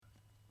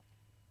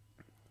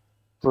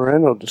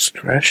Parental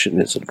discretion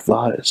is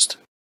advised.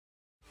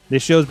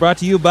 This show is brought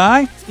to you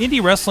by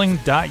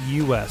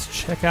IndieWrestling.us.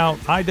 Check out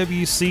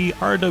IWC,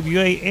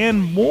 RWA,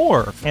 and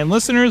more. And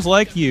listeners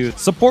like you,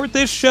 support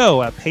this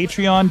show at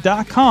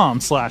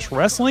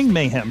Patreon.com/Wrestling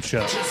Mayhem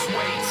Show. Just wait,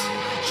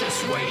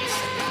 just wait,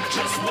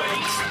 just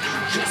wait,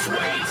 just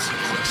wait,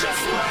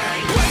 just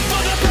wait. Wait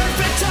for the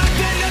perfect time,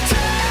 then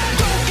attack.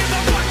 Don't give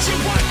up what you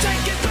want,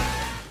 take it back.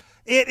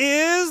 It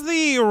is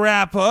the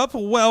wrap-up.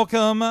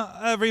 Welcome,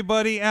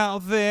 everybody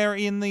out there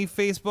in the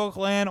Facebook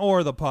land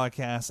or the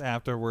podcast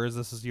afterwards.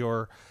 This is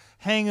your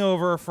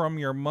hangover from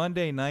your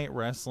Monday Night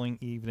Wrestling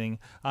evening.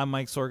 I'm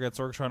Mike Sorg at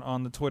Sorgatron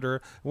on the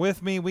Twitter.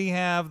 With me, we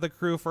have the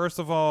crew. First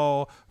of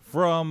all,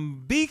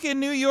 from Beacon,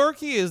 New York,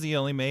 he is the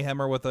only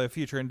Mayhemmer with a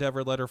future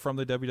endeavor letter from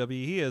the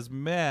WWE. He is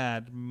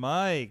Mad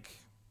Mike.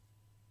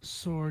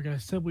 Sorg, I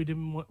said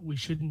we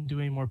shouldn't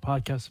do any more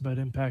podcasts about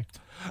Impact.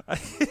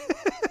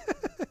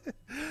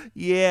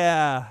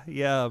 Yeah,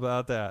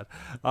 about that.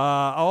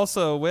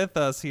 Also with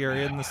us here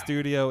in the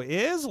studio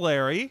is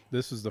Larry.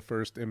 This is the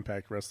first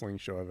Impact Wrestling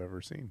show I've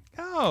ever seen.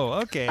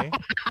 Oh, okay.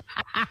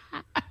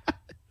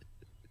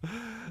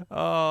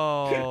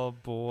 Oh,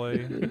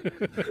 boy.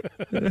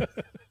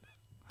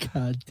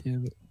 God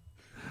damn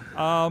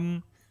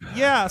it.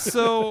 Yeah,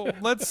 so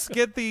let's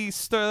get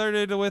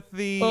started with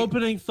the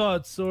Opening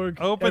thoughts, Sorg.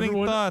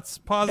 thoughts.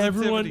 Positivity.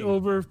 Everyone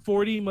over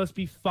 40 must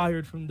be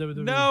fired from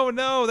WWE.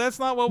 No, that's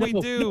not what we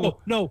do.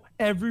 No,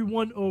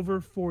 everyone over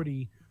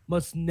 40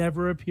 must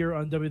never appear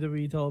on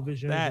WWE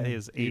television. That again.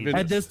 is Even-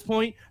 At this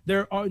point,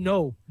 there are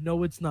no,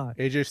 it's not.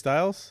 AJ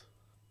Styles?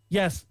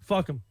 Yes,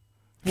 fuck him.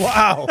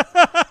 Wow.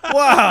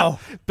 Wow.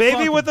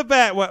 Baby Fuck with the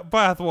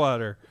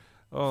bathwater.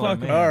 Oh, Fuck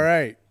man. him. All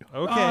right.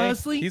 Okay.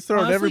 Honestly, He's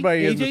throwing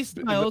everybody in AJ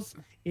the- Styles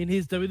in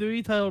his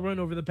WWE title run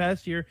over the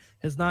past year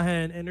has not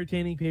had an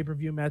entertaining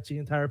pay-per-view match the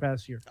entire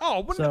past year.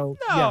 Oh, but So,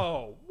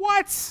 no.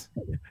 What?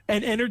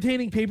 An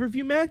entertaining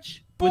pay-per-view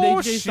match with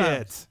AJ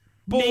Styles.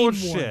 Bullshit. Name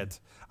Bullshit.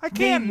 I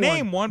can't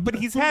name one, but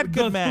he's had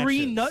good matches. The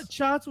 3 nut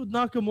shots with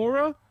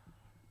Nakamura.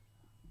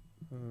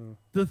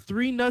 The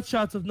 3 nut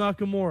shots of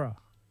Nakamura.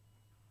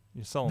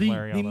 You're selling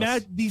Larry on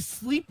this. The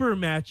sleeper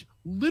match,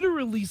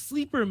 literally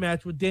sleeper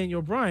match with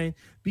Daniel Bryan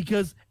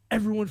because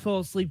everyone fell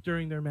asleep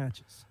during their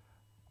matches.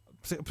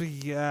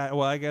 Yeah,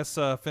 well, I guess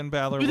Finn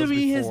Balor was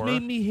WWE has before.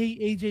 made me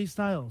hate AJ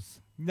Styles.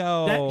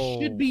 No.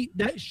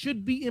 That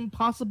should be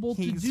impossible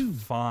He's to do.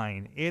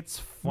 fine. It's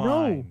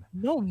fine.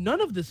 No, none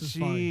of this is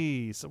fine.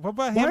 Jeez. What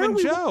about Why him are and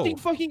we Joe? watching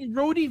fucking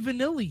Rody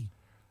Vanilli?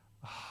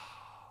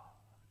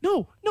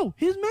 No,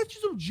 his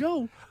matches of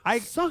Joe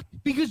sucked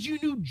because you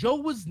knew Joe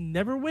was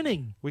never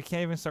winning. We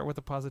can't even start with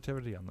the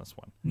positivity on this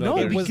one. No,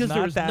 there's- because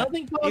there was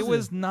nothing positive. It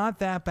was not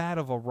that bad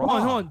of a Raw.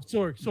 Hold on,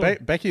 sorry.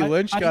 Becky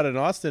Lynch got an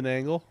Austin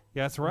angle.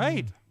 Yeah, that's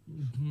right.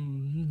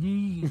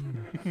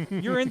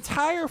 Your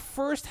entire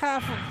first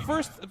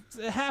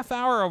half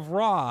hour of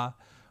Raw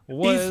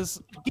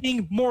was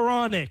fucking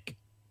moronic.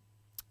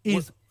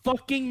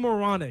 Fucking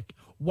moronic.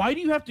 Why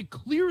do you have to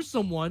clear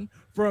someone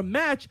for a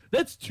match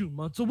that's 2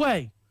 months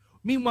away?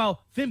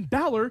 Meanwhile, Finn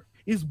Balor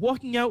is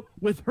walking out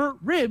with hurt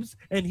ribs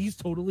and he's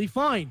totally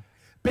fine.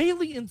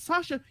 Bayley and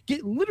Sasha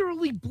get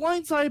literally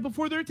blindsided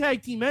before their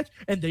tag team match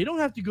and they don't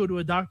have to go to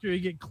a doctor to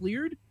get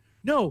cleared.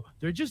 No,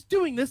 they're just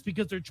doing this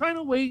because they're trying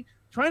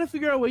to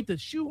figure out a way to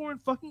shoehorn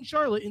fucking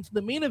Charlotte into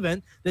the main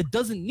event that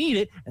doesn't need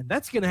it, and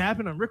that's going to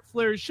happen on Ric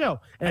Flair's show.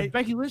 And if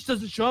Becky Lynch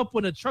doesn't show up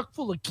with a truck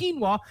full of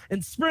quinoa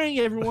and spraying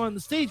everyone on the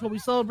stage while we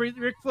celebrate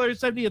Ric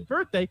Flair's 70th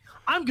birthday,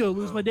 I'm going to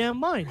lose my damn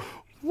mind.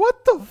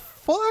 what the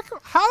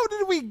fuck? How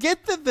did we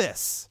get to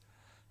this?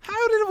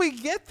 How did we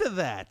get to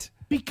that?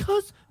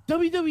 Because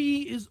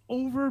WWE is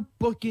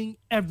overbooking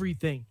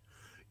everything.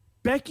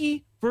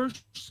 Becky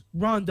versus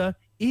Ronda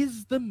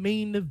is the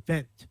main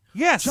event.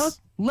 Yes.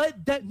 Just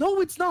let that. No,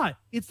 it's not.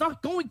 It's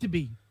not going to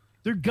be.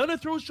 They're gonna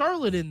throw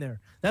Charlotte in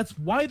there. That's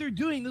why they're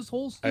doing this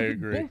whole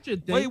stupid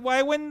bullshit thing. Wait,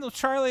 why wouldn't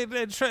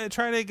Charlotte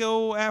try to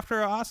go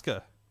after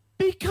Asuka?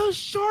 Because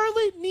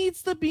Charlotte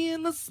needs to be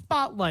in the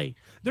spotlight.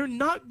 They're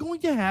not going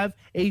to have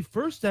a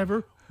first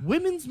ever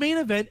women's main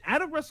event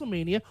at a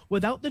WrestleMania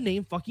without the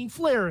name fucking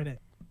Flair in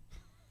it.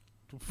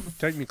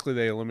 Technically,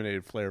 they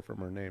eliminated Flair from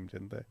her name,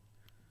 didn't they?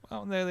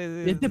 Well,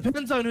 It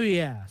depends on who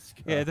you ask.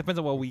 Yeah, it depends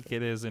on what week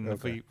it is, and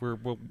Okay.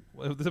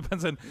 it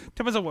depends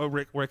on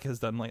what Rick has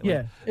done lately.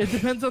 Yeah, it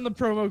depends on the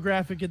promo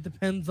graphic. It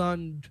depends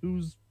on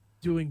who's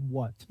doing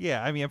what.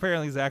 Yeah, I mean,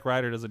 apparently Zack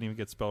Ryder doesn't even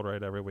get spelled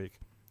right every week.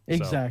 So,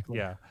 Exactly.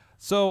 yeah.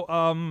 So,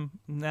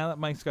 now that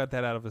Mike's got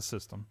that out of his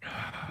system,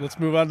 Let's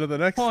move on to the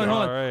next Hold on, thing.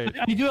 hold on. All right.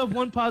 I do have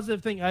one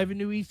positive thing. I have a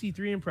new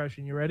EC3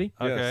 impression. You ready?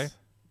 okay. Yes.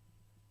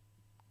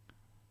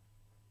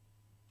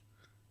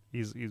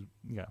 He's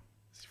yeah.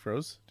 Is he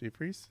froze? Did he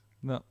freeze?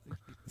 No,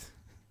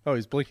 Oh,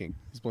 he's blinking.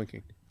 He's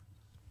blinking.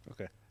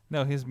 Okay.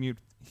 no, he's mute.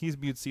 He's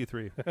mute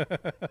C3.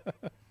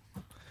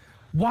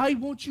 Why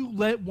won't you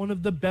let one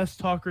of the best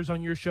talkers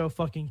on your show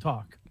fucking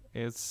talk?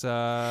 It's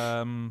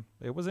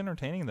it was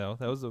entertaining though.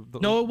 That was No,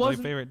 it my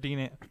wasn't. favorite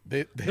Dean.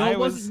 No, I it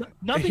was- wasn't.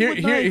 Nothing Here- was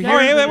here- not here- Oh,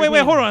 entirely wait,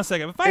 hold entertaining. on a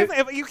second.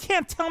 If you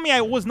can't tell me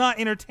I was not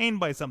entertained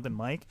by something,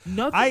 Mike.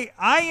 Nothing.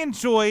 I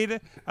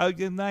enjoyed. I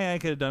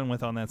could have done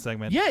with on that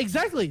segment. Yeah,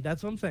 exactly.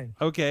 That's what I'm saying.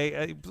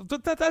 Okay,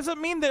 but that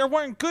doesn't mean there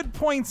weren't good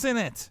points in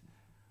it.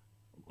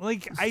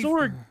 Like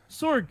Sorg.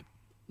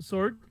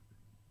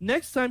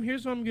 Next time,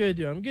 here's what I'm gonna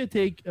do. I'm gonna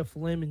take a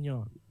filet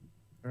mignon.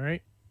 All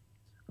right.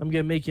 I'm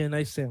gonna make you a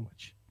nice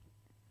sandwich.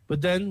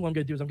 But then what I'm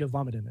gonna do is I'm gonna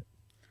vomit in it.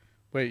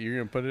 Wait, you're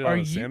gonna put it Are on a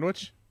you-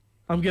 sandwich?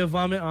 I'm gonna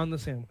vomit on the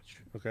sandwich.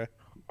 Okay.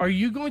 Are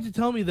you going to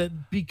tell me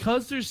that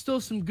because there's still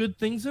some good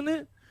things in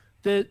it,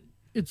 that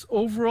it's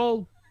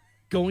overall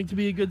going to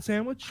be a good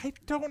sandwich? I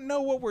don't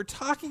know what we're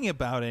talking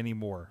about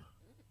anymore.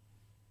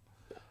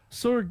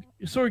 Sorg,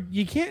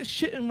 you can't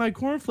shit in my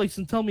cornflakes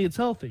and tell me it's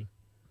healthy.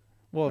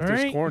 Well, if All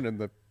there's right. corn in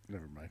the,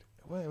 never mind.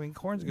 Well, I mean,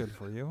 corn's good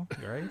for you,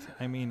 right?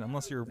 I mean,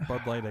 unless you're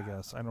Bud Light, I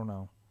guess. I don't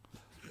know.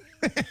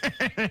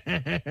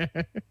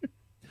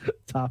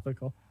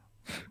 Topical.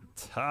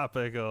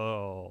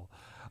 Topical.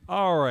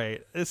 All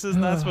right, this is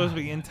not supposed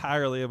to be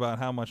entirely about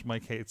how much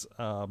Mike hates.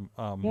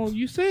 Well,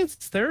 you say it's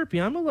therapy.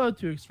 I'm allowed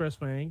to express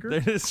my anger.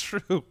 That is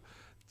true.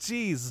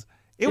 Jeez,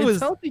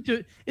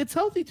 It's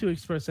healthy to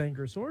express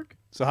anger, Sorg.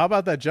 So how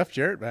about that Jeff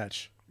Jarrett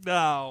match?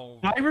 no.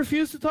 I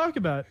refuse to talk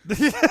about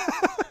it.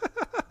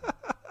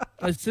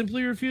 I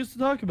simply refuse to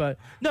talk about it.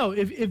 No,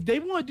 if they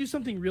want to do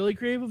something really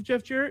creative with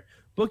Jeff Jarrett,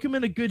 book him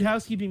in a Good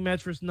Housekeeping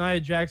match versus Nia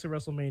Jax at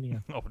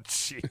WrestleMania. Oh,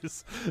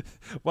 jeez.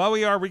 While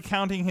we are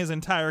recounting his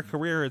entire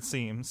career, it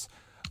seems.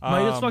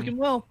 Might as fucking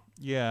well.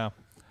 Yeah.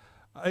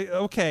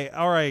 Okay.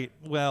 All right.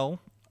 Well,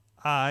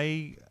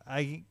 I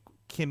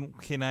can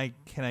I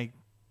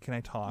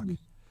talk?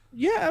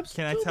 Yeah, Can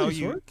absolutely. I tell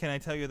you? Sorg. Can I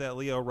tell you that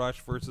Leo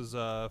Rush versus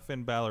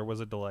Finn Balor was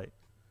a delight?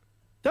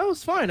 That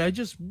was fine. I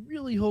just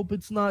really hope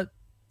it's not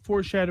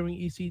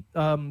foreshadowing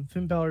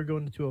Finn Balor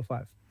going to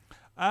 205.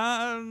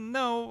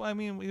 No. I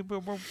mean,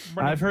 we're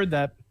I've heard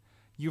that.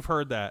 You've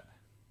heard that.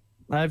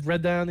 I've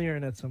read that on the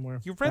internet somewhere.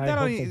 You've read I that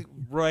hope on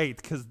right?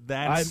 Because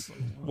that's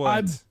what.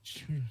 I'm,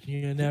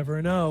 you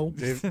never know.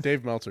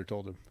 Dave Meltzer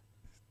told him.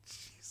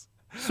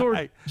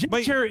 Sorg, Jeff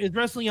my- Jarrett is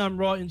wrestling on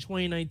Raw in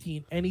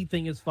 2019.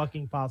 Anything is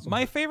fucking possible.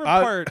 My favorite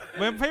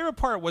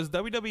part was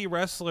WWE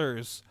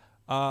wrestlers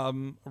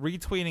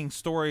retweeting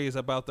stories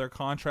about their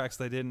contracts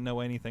they didn't know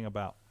anything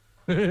about.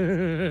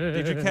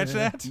 Did you catch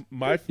that?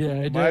 My Yeah,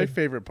 I my did.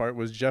 favorite part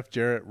was Jeff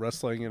Jarrett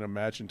wrestling in a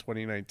match in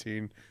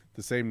 2019,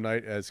 the same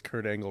night as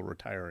Kurt Angle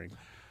retiring.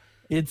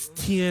 It's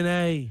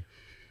TNA.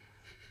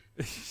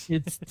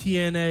 It's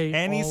TNA.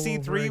 And all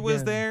EC3 over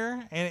was again.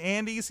 there,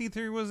 and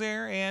EC3 was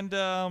there, and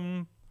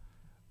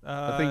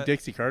I think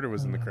Dixie Carter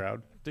was in the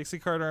crowd. Dixie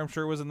Carter, I'm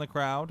sure, was in the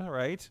crowd,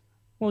 right?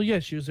 Well, yeah,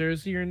 she was there to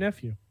see her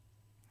nephew.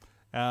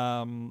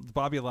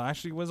 Bobby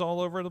Lashley was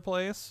all over the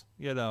place.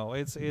 You know,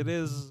 it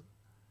is.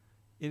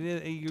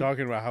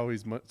 Talking about how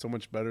he's so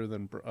much better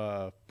than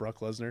Brock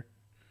Lesnar.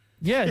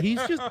 Yeah, he's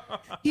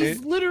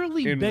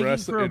literally in begging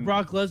wrest- for a in-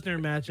 Brock Lesnar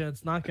match, and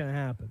it's not going to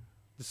happen.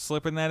 Just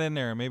slipping that in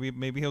there.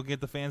 Maybe he'll get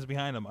the fans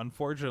behind him.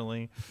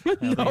 Unfortunately,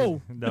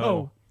 No,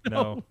 no.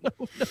 no,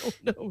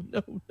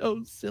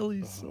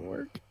 silly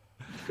Sorg.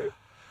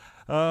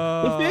 The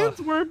Uh,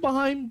 fans were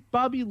behind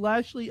Bobby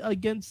Lashley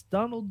against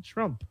Donald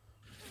Trump.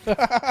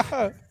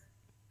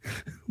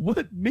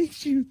 What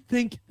makes you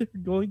think they're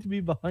going to be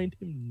behind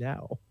him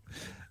now?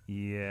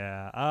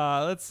 yeah.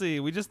 Let's see.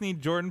 We just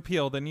need Jordan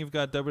Peele. Then you've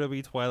got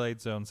WWE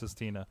Twilight Zone, says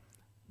Tina.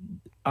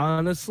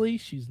 Honestly,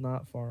 she's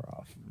not far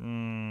off.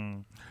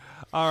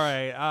 All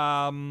right.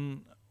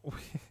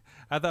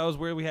 I thought it was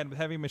weird we had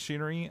Heavy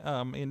Machinery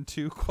in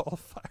 2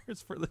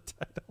 qualifiers for the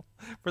title,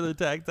 for the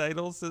tag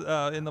titles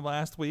in the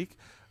last week.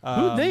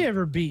 Who'd they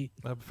ever beat?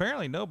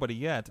 Apparently nobody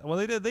yet. Well,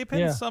 they did. They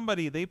pinned Yeah.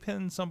 somebody. They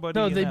pinned somebody.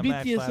 No, in they that beat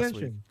match the last week.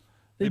 Ascension.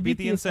 They beat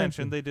the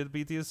Ascension. They did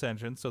beat the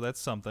Ascension, so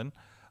that's something.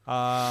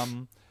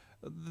 And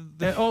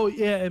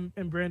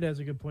Brand has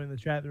a good point in the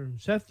chat room.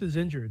 Seth is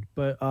injured,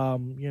 but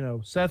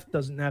Seth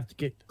doesn't have to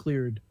get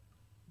cleared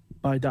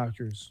by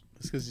doctors.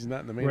 It's because he's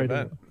not in the main Right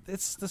event.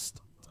 It's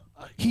just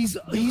He's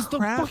the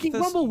fucking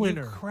Rumble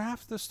winner. You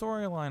craft the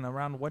storyline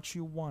around what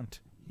you want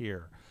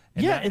here.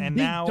 And they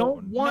now,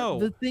 don't want no.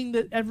 the thing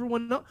that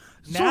everyone knows.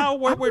 Now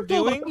what we're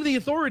doing- the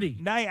authority.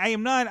 I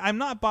am not. I'm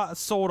not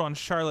sold on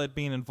Charlotte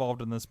being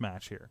involved in this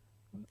match here.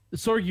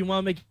 Sorg, you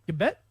want to make a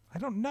bet? I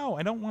don't know.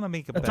 I don't want to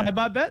make a A bet. tie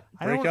bot bet?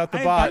 Break out the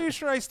I'm bot. pretty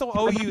sure I still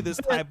owe you this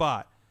tie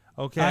bot.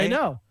 Okay. I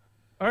know.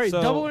 All right,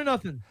 So- double or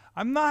nothing.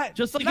 I'm not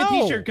Just like no. a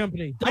T-shirt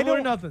company. I Double or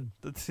don't- nothing.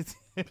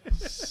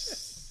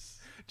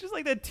 Just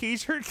like that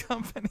T-shirt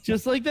company.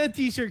 Just like that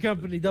T-shirt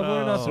company. Double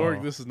or Oh. nothing.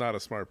 Sorg, this is not a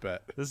smart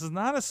bet. This is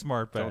not a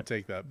smart bet. Don't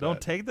take that bet.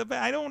 Don't take the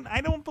bet. I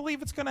don't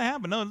believe it's going to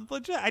happen. No,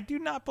 legit. I do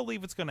not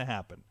believe it's going to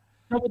happen.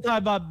 Double tie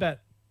bot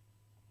bet.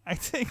 I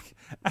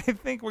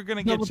think we're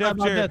gonna get Double Jeff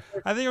time on Jarrett.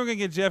 that. I think we're gonna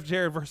get Jeff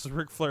Jarrett versus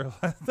Ric Flair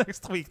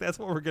next week. That's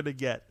what we're gonna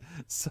get.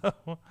 So,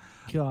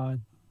 God.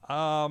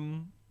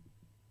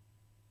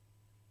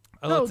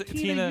 No,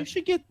 Tina,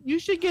 you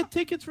should get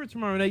tickets for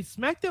tomorrow night.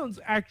 SmackDown's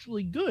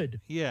actually good.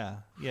 yeah,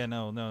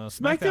 no.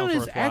 SmackDown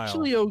is worthwhile.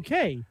 actually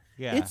okay.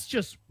 Yeah. It's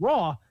just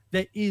Raw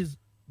that is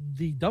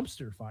the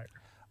dumpster fire.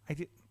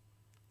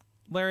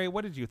 Larry,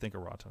 what did you think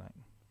of Raw tonight?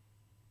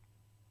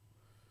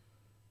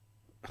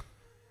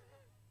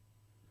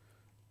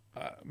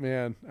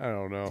 Man, I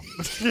don't know.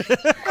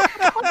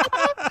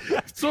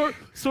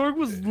 Sorg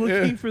was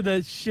looking for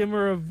that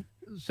shimmer of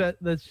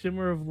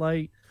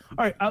light.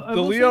 All right,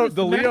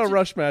 The Leo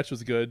Rush match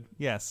was good.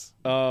 Yes.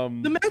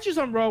 The matches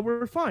on Raw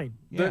were fine.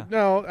 Yeah.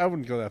 No, I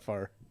wouldn't go that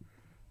far.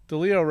 The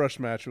Leo Rush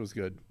match was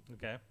good.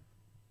 Okay.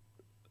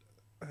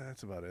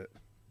 That's about it.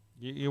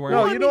 You were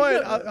No, you know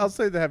what? I'll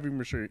say the heavy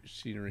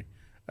machinery.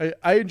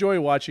 I enjoy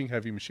watching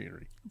heavy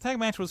machinery. tag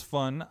match was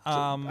fun.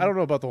 I don't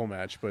know about the whole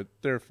match, but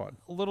they're fun.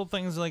 Little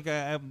things like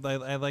I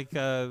like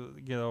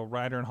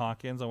Ryder and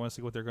Hawkins. I want to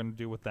see what they're going to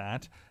do with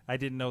that. I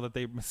didn't know that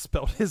they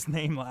misspelled his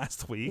name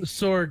last week.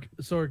 Sorg.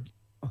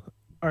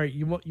 All right,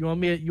 you want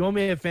me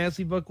to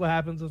fantasy book what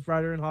happens with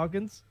Ryder and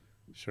Hawkins?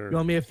 Sure. You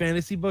want me to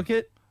fantasy book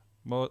it?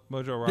 Mojo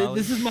Rawley.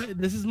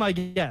 This is my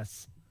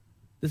guess.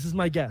 This is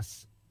my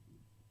guess.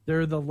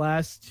 They're the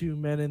last two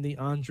men in the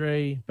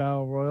Andre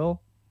Battle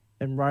Royal,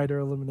 and Ryder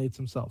eliminates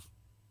himself.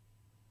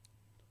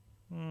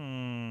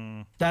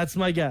 That's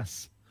my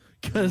guess.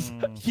 Because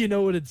you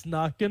know what it's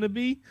not going to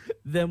be?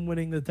 Them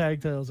winning the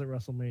tag titles at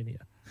WrestleMania.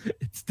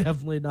 It's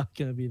definitely not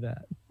going to be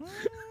that.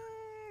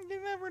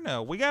 You never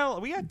know. We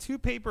got 2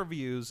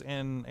 pay-per-views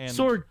and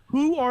Sorg,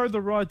 who are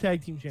the Raw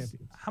Tag Team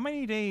Champions? how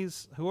many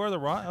days? Who are the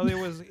Raw? Oh,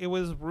 it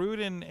was Rude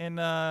and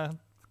the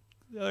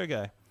other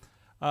guy,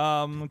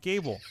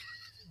 Gable.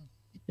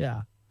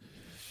 Yeah.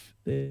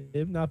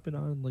 They've not been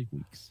on in like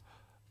weeks.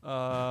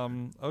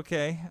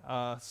 Okay.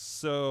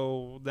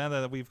 So now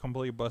that we've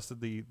completely busted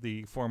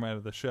the format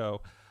of the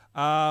show,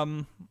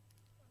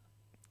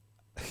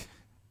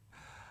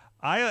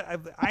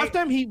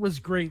 Halftime Heat was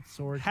great,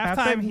 Sorg.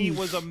 Halftime Heat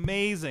was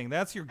amazing.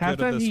 That's your good of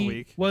Halftime this Heat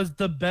week. was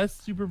the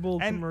best Super Bowl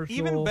And commercial.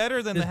 even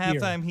better than the this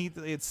year. Halftime Heat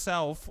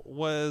itself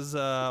was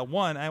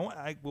one.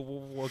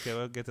 We'll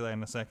get to that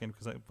in a second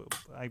because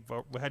I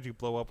had you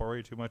blow up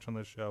already too much on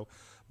this show.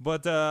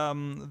 But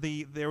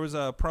there was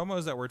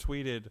promos that were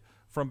tweeted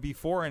from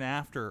before and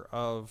after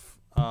of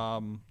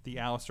the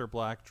Aleister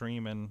Black,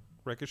 Dream, and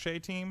Ricochet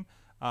team.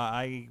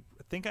 I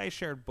think I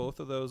shared both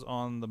of those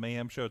on the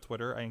Mayhem Show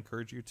Twitter. I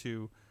encourage you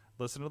to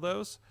listen to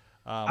those.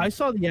 I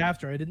saw the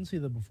after. I didn't see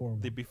the before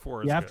one. The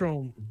before is The good.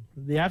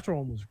 after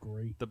one was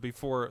great. The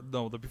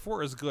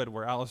before is good,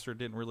 where Aleister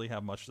didn't really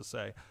have much to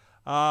say.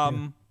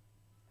 But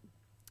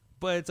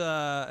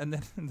and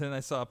then I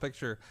saw a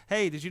picture.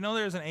 Hey, did you know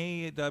there's an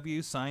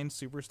AEW signed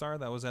superstar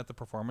that was at the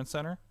Performance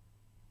Center?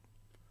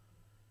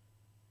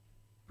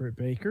 Britt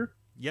Baker.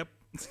 Yep.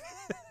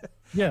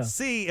 Yeah.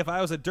 See, if I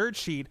was a dirt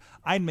sheet,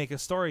 I'd make a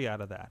story out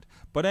of that.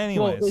 But Well,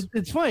 anyways,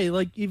 it's funny.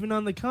 Like even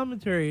on the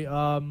commentary,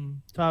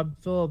 Todd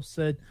Phillips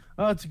said,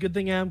 "Oh, it's a good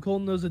thing Adam Cole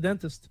knows a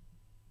dentist."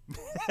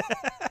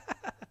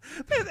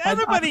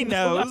 everybody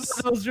knows.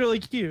 That was really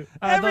cute.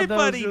 I thought that was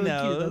Everybody really cute.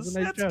 knows. That's a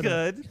nice That's shout-out.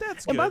 good.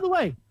 That's And good. by the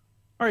way,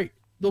 all right,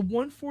 the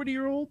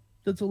 140-year-old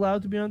that's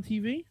allowed to be on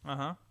TV,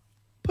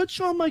 put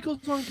Shawn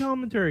Michaels on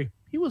commentary.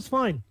 He was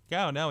fine.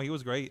 Yeah, no, he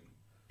was great.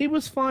 He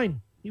was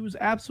fine. He was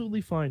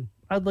absolutely fine.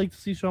 I'd like to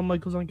see Shawn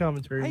Michaels on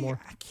commentary more.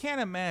 I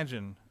can't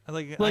imagine.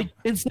 Like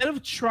instead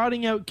of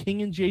trotting out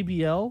King and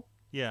JBL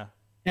yeah.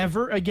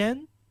 ever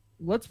again,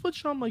 let's put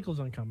Shawn Michaels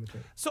on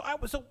commentary. So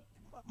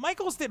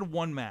Michaels did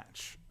one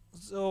match.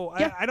 So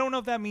Yeah. I don't know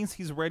if that means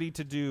he's ready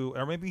to do,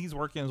 or maybe he's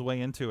working his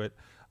way into it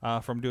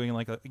from doing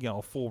like a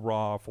full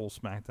Raw, full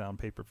SmackDown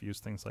pay-per-views,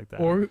 things like that.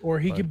 Or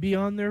he But- could be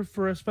on there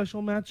for a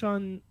special match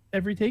on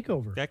every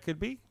takeover. that could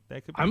be.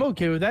 I'm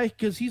okay with that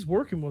because he's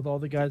working with all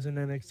the guys in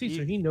NXT,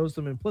 so He- he knows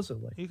them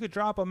implicitly. You could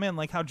drop him in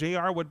like how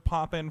JR would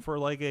pop in for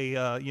like a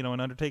an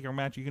Undertaker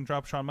match. You can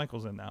drop Shawn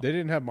Michaels in now. They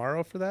didn't have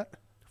Morrow for that?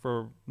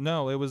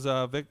 No, it was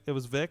Vic. It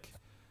was Vic,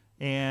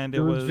 and It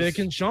was Vic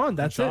and Shawn.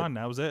 That's Shawn. it.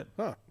 That was it.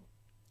 Huh.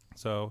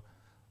 So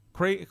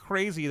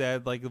crazy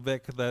that like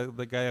Vic,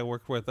 the guy I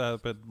worked with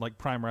but like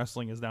Prime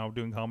Wrestling is now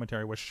doing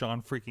commentary with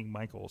Shawn freaking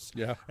Michaels.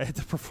 Yeah. At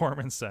the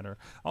Performance Center.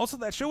 Also,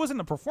 that show was in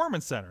the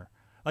Performance Center.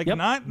 Like Yep.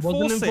 not Wasn't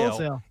Full in Full Sail.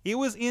 Sail. It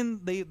was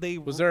in they.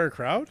 Was there a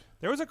crowd?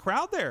 There was a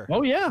crowd there.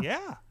 Oh yeah.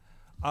 Yeah.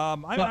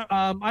 But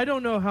I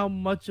don't know how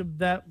much of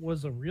that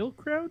was a real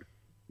crowd.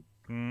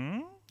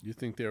 You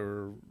think they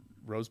were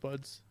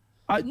rosebuds?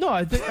 No,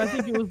 I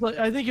think it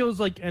was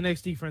like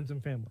NXT friends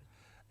and family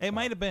It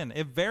might have been.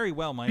 It very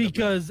well might have been.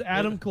 because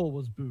Adam Cole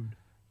was booed.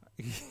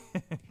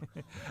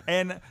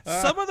 And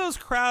some of those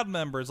crowd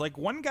members, like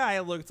one guy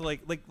looked like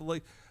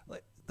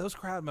those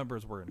crowd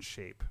members were in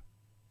shape.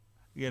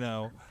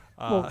 Well,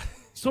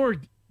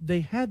 Sorg,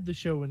 they had the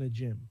show in a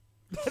gym.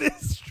 That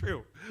is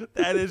true.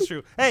 That is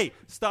true. Hey,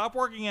 stop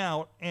working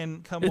out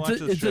and come watch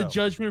this It's show. a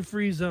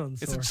judgment-free zone.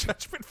 It's a Sorg.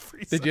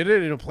 judgment-free They zone. did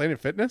it in a Planet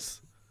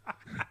Fitness?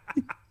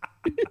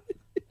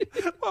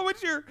 What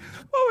would your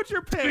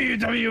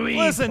WWE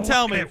Listen,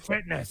 tell me.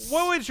 Fitness.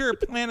 What would your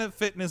Planet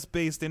Fitness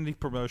based indie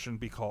promotion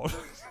be called?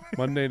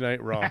 Monday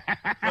Night Raw.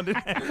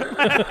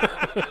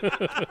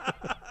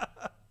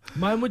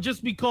 Mine would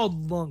just be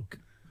called LUNK.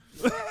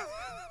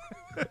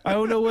 I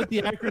don't know what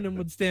the acronym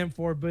would stand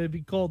for, but it'd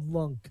be called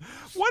LUNK.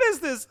 What is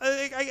this?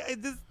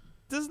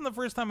 This isn't the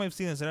first time I've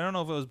seen this, and I don't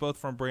know if it was both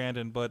from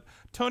Brandon, but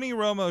Tony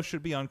Romo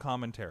should be on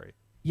commentary.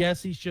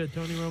 Yes, he should.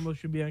 Tony Romo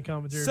should be on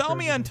commentary. Sell for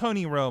me on everything.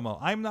 Tony Romo.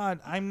 I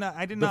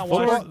did The not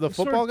football- watch. the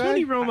football guy?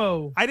 Tony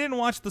Romo. I didn't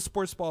watch the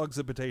sports ball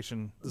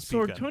exhibition this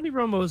So weekend. Tony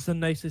Romo is the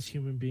nicest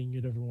human being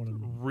you'd ever want to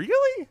meet.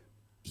 Really?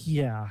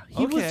 Yeah,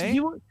 Okay.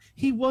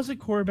 he was a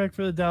quarterback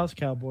for the Dallas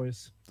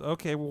Cowboys.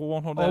 Okay, well, we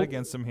won't hold that Oh.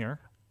 against him here.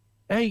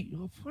 Hey,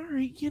 all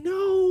right, you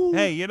know.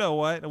 Hey, you know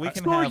what? We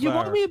can Sorg, have you our...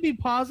 want me to be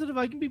positive?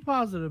 I can be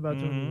positive about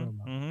Tony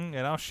Romo. And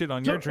I'll shit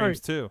on So- your dreams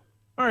too.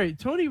 All right,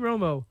 Tony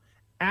Romo,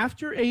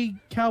 after a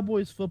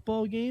Cowboys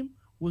football game,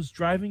 was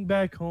driving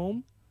back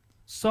home,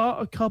 saw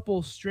a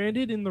couple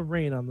stranded in the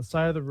rain on the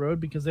side of the road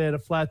because they had a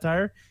flat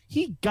tire.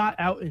 He got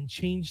out and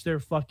changed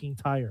their fucking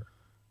tire.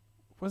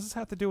 What does this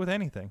have to do with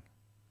anything?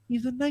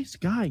 He's a nice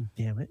guy,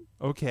 damn it.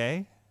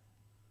 Okay.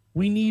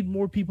 We need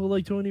more people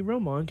like Tony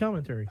Romo on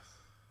commentary.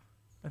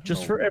 I don't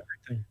Just know. for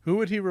everything. Who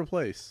would he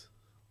replace?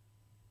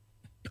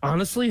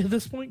 Honestly, at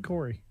this point,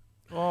 Corey.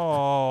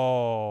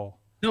 Oh.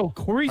 No,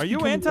 Corey's Are you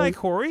becoming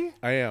anti-Corey?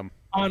 I am.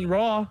 on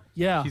Raw?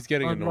 Yeah. He's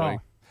getting on annoying.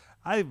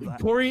 Raw.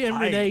 Corey and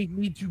Renee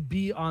need to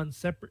be on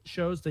separate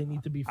shows. They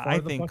need to be far I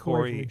the think fuck away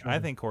from Corey. each I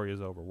other. think Corey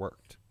is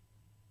overworked.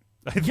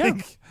 I Yeah.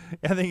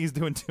 think he's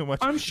doing too much.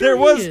 I'm sure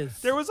he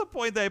is. There was a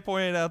point that I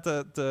pointed out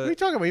What are you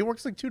talking about? He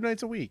works like 2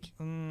 nights a week.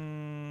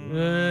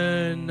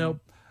 Nope.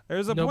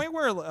 There's a Nope. point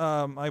where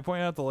I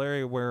pointed out to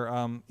Larry where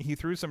he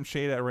threw some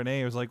shade at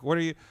Renee. It was like, "What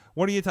are you?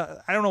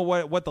 I don't know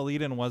what the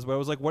lead-in was, but it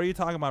was like, "What are you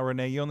talking about,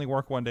 Renee? You only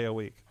work 1 day a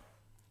week."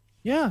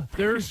 Yeah,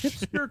 they're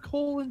hipster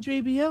Cole and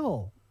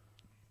JBL.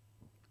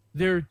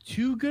 They're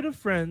too good of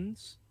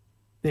friends.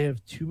 They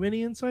have too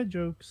many inside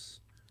jokes.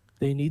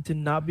 They need to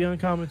not be on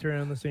commentary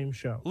on the same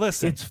show.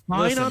 Listen, it's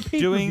fine on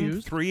doing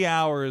pay-per-views. 3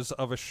 hours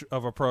of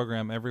a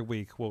program every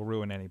week will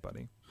ruin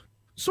anybody.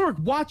 Sorg,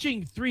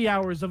 watching 3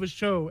 hours of a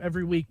show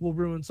every week will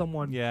ruin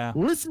someone. Yeah.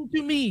 Listen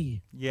to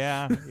me.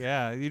 Yeah.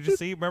 You just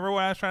see. Remember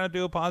when I was trying to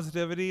do a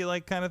positivity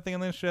kind of thing on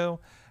this show,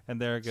 and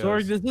there it goes.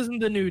 Sorg, this isn't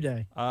the New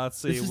Day. Let's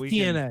see. This is we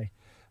TNA.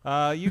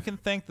 You can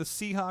thank the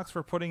Seahawks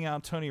for putting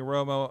out Tony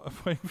Romo.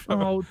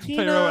 Oh, Tony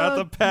Tina, Romo at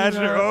the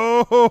pageant. Tina.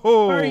 Oh,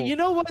 All right, you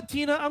know what,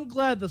 Tina? I'm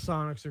glad the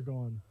Sonics are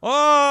gone.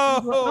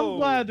 oh, I'm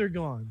glad they're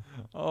gone.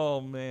 Oh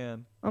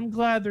man, I'm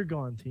glad they're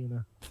gone,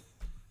 Tina.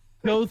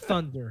 Go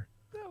Thunder.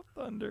 no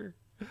Thunder.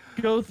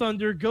 Go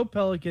Thunder. Go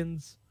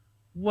Pelicans.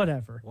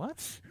 Whatever.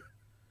 What?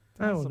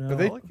 I don't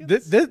know.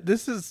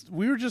 This is.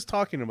 We were just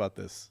talking about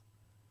this.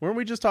 Weren't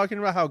we just talking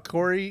about how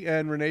Corey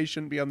and Renee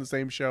shouldn't be on the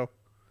same show?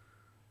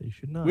 They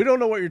should not. We don't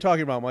know what you're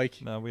talking about, Mike.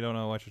 No, we don't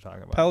know what you're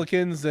talking about.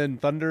 Pelicans and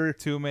Thunder.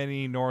 Too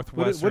many What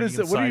Northwestern is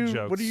it? inside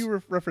jokes. What are you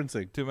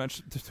referencing?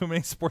 Too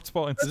many sports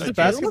ball inside Is it jokes.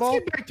 basketball?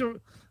 Let's get back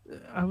to.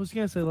 I was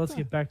gonna say let's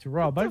get back to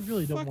Raw, but I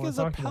really don't Fuck want is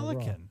to a talk about Raw.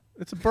 pelican?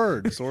 It's a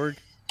bird, Sorg.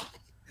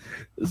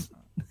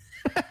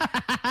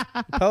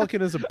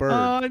 Pelican is a bird.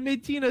 I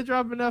made Tina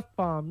drop an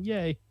F-bomb.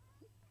 Yay.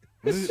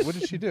 What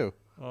did she do?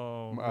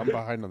 Oh, I'm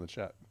behind on the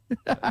chat.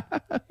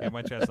 yeah,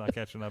 my chat's not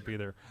catching up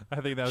either. I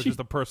think that was just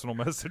a personal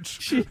message.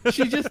 She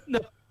just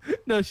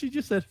no. She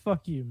just said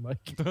 "fuck you,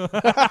 Mike."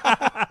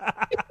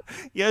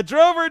 Yeah,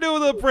 drove her to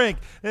the brink.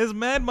 It's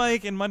Mad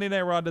Mike and Monday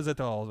Night Raw does it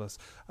to all of us.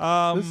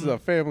 This is a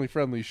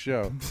family-friendly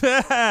show.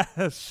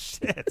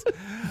 Shit.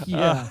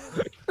 Yeah.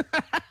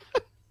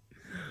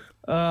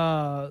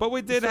 But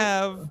we did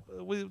have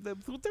there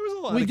was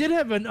a lot. We of, did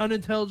have an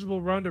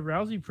unintelligible Ronda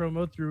Rousey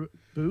promo through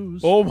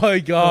booze. Oh my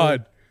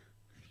God!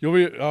 You'll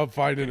be. I'm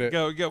finding it.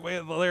 Go.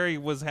 Wait, Larry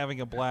was having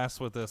a blast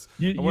with this.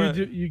 You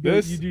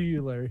This- do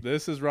you, Larry.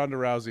 This is Ronda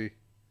Rousey.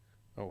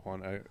 Oh,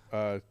 hold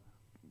on.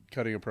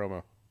 Cutting a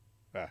promo.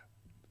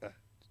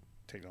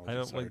 Technology. I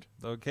don't like.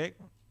 Okay,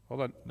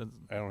 Hold on.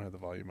 I don't have the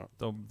volume up.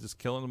 don't just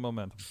killing the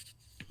momentum.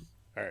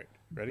 All right.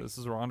 Ready? This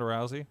is Ronda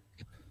Rousey.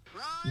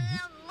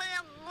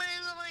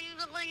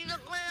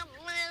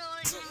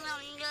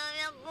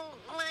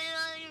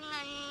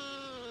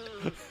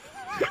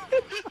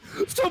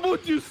 Someone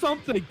do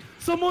something.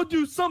 Someone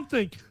do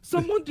something.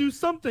 Someone do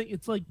something.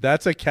 It's like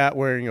That's a cat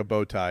wearing a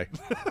bow tie.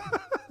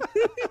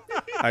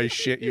 I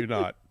shit you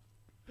not.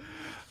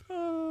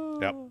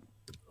 Yep.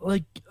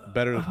 like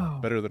Better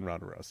than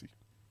Ronda Rousey.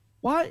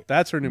 why?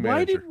 That's her new Why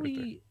manager. did right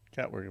we?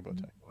 there. Cat wearing a bow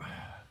tie.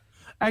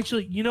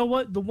 Actually, you know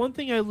what? The one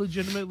thing I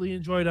legitimately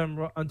enjoyed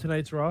on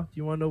tonight's Raw. Do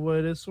you want to know what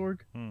it is, Sorg?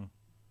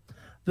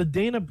 The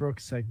Dana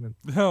Brooks segment.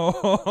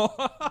 No,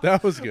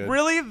 That was good.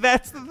 really?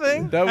 That's the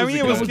thing. That was I mean,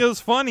 a it was good-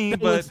 funny, That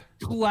but was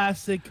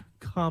classic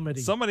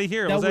comedy. somebody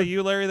here That was that was-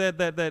 you, Larry?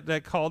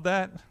 That called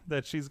that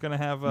she's gonna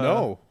have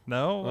No.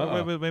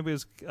 no. Maybe it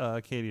was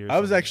Katie. Or I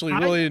was something. actually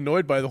really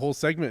annoyed by the whole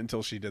segment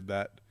until she did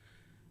that.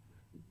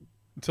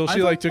 Until I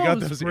she thought took that out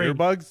was those great.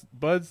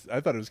 earbuds, I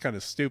thought it was kind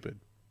of stupid.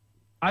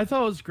 I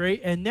thought it was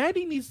great, and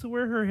Natty needs to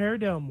wear her hair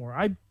down more.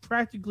 I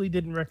practically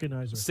didn't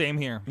recognize her. Same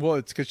here. Well,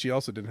 it's because she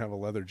also didn't have a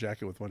leather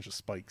jacket with a bunch of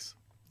spikes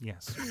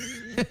Yes.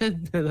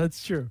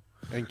 That's true.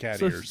 and cat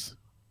So- ears.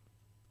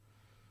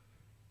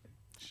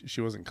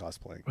 She wasn't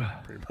cosplaying,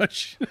 pretty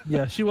much.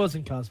 Yeah, she was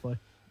in cosplay.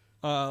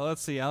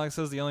 Let's see. Alex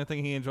says the only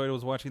thing he enjoyed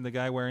was watching the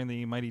guy wearing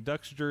the Mighty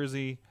Ducks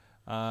jersey.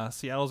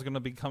 Seattle's going to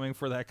be coming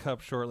for that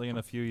cup shortly in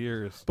a few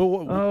years. But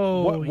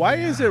why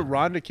yeah. is it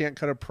Ronda can't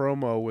cut a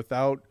promo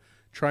without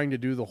trying to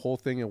do the whole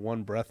thing in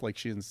one breath like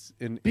she's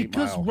in 8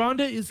 Because Mile?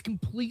 Rhonda is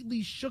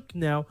completely shook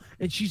now,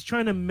 and she's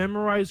trying to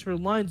memorize her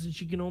lines, and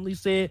she can only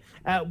say it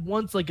at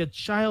once like a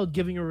child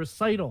giving a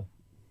recital.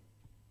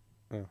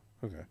 Oh,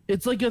 okay.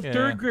 It's like a Yeah.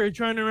 third grader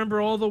trying to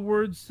remember all the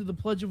words to the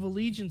Pledge of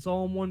Allegiance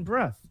all in one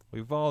breath.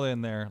 We've all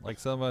in there, like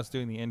some of us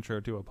doing the intro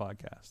to a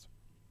podcast.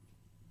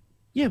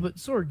 Yeah, but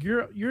Sorg,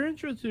 your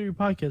intro to your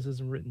podcast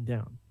isn't written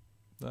down.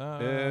 Some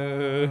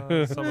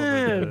of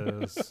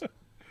it is.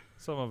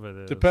 Some of it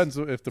is. Depends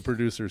if the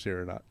producer's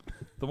here or not.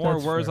 The more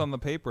That's words fair. on the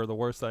paper, the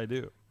worse I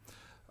do.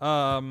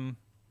 I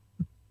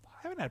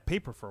haven't had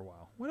paper for a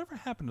while. Whatever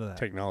happened to that?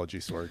 Technology,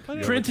 Sorg.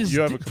 Print Print is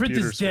you have a print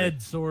computer is screen. dead,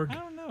 Sorg. I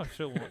don't know.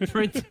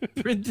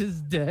 Print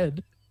is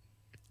dead.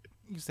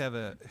 Used to have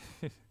a.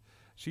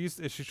 She's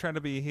trying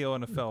to be a heel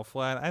and it fell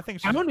flat. I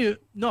think I don't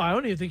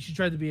even think she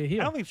tried to be a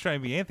heel. I don't think she's trying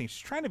to be anything. She's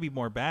trying to be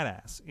more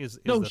badass. Is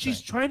No, the she's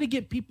thing. trying to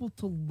get people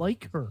to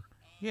like her.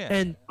 Yeah.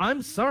 And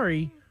I'm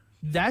sorry,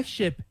 that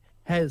ship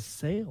has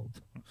sailed.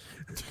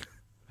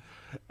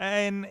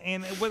 And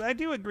what I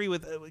do agree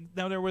with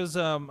now there was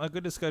a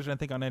good discussion I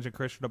think on Edge of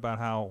Christian about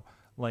how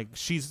like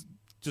she's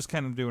just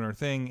kind of doing her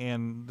thing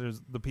and there's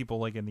the people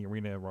like in the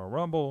arena of Royal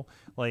Rumble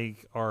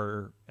like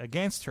are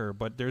against her,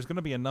 but there's going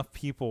to be enough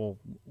people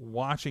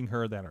watching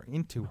her that are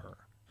into her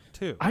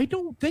too. I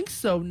don't think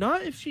so.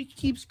 Not if she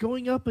keeps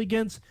going up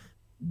against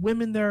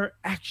women that are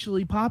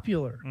actually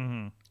popular.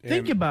 Mm-hmm.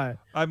 Think about it.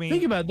 I mean,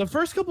 Think about it. The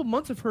first couple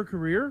months of her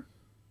career,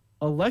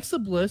 Alexa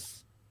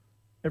Bliss,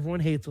 everyone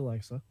hates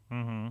Alexa.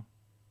 mm-hmm.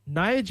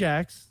 Nia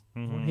Jax,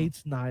 everyone Mhm.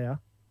 hates Nia.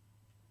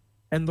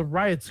 And the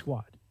Riot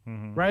Squad.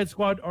 Mm-hmm. Riot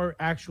Squad are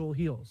actual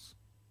heels.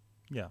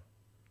 Yeah.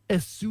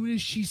 As soon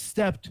as she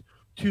stepped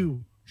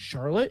to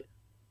Charlotte,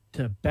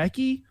 to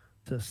Becky,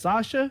 to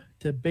Sasha,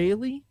 to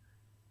Bailey,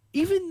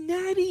 even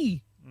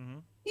Natty,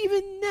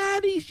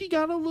 she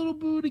got a little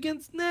booed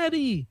against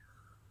Natty.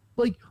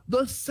 Like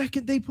the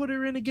second they put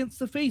her in against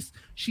the face,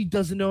 she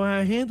doesn't know how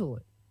to handle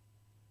it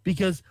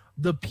because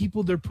the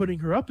people they're putting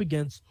her up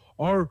against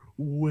are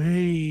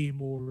way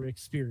more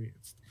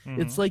experienced.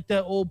 It's like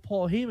that old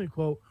Paul Heyman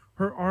quote,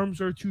 her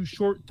arms are too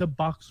short to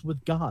box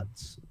with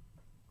gods.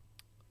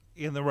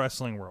 In the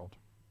wrestling world.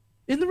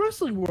 In the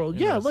wrestling world, In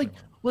the yeah, wrestling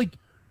like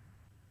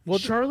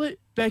Charlotte,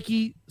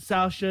 Becky,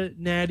 Sasha,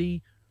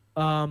 Natty,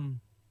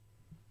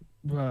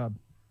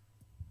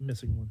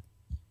 missing one,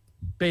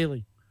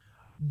 Bailey.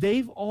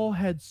 They've all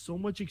had so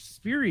much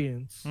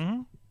experience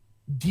Mhm.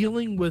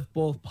 dealing with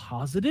both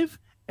positive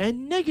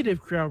and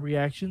negative crowd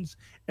reactions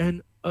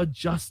and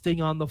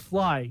adjusting on the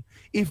fly.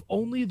 If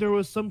only there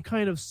was some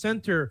kind of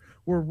center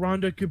where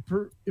Ronda could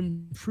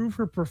improve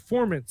her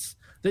performance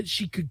that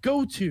she could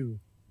go to.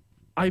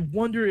 I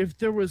wonder if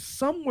there was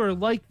somewhere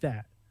like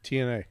that.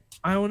 TNA.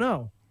 I don't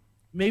know.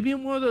 Maybe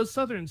in one of those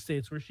southern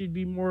states where she'd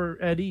be more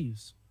at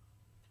ease.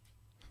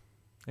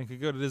 And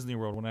could go to Disney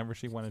World whenever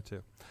she wanted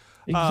to.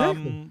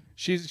 Exactly.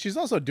 She's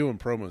also doing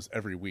promos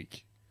every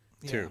week,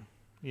 too,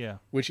 Yeah.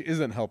 which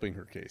isn't helping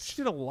her She case.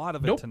 did a lot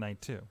of it Nope.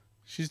 tonight too.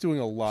 She's doing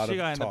a lot She of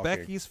got into talking.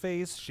 Becky's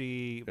face.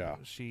 She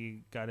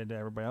got into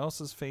everybody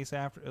else's face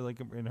after, like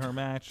in her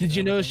match. Did you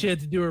and know everything. she had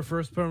to do her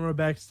first promo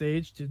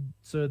backstage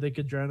so they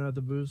could drown out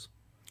the booze?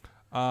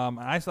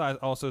 I saw it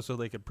also so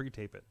they could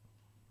pre-tape it.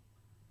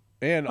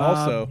 And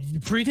also,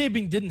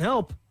 pre-taping didn't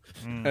help.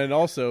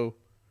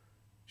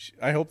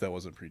 I hope that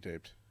wasn't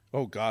pre-taped.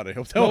 Oh God, I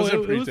hope that No, wasn't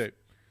it was- pre-taped.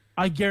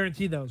 I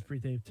guarantee that was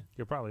pre-taped.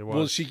 It probably was.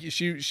 Well,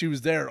 she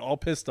was there all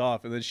pissed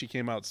off, and then she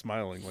came out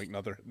smiling like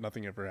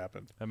nothing ever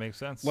happened. that makes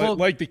sense.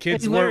 Like the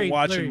kids hey, Larry, weren't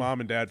watching Larry. mom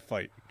and dad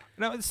fight.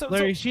 No, so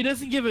Larry, she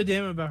doesn't give a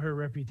damn about her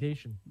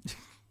reputation.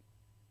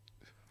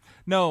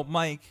 no,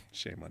 Mike,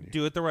 Shame on you.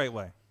 do it the right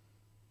way.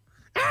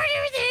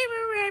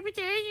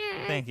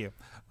 Thank you.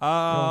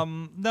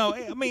 No,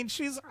 I mean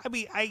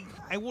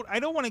I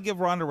don't want to give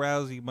Ronda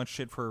Rousey much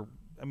shit for.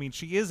 I mean,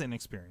 she is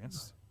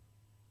inexperienced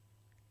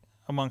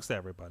amongst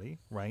everybody,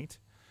 right?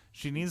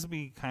 She needs to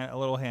be kind of a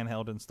little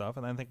handheld and stuff,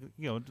 and I think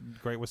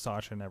great with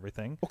Sasha and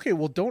everything. Okay,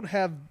 well, don't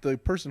have the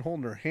person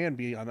holding her hand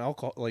be on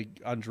alcohol,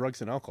 like on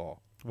drugs and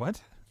alcohol.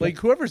 What? Like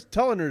whoever's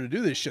telling her to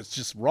do this shit's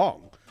just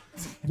wrong.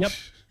 Yep.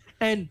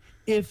 And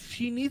if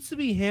she needs to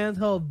be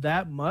handheld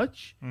that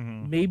much,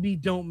 maybe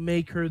don't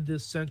make her the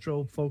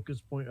central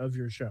focus point of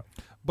your show.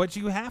 But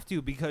you have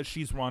to because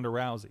she's Ronda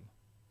Rousey.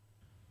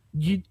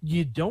 You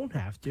don't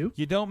have to.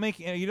 You don't make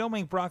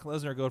Brock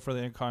Lesnar go for the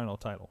Intercontinental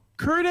title.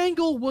 Kurt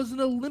Angle was an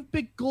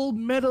Olympic gold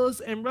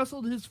medalist and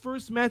wrestled his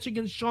first match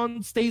against Sean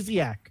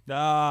Stasiak.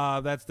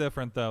 That's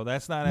different though.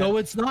 That's not. No,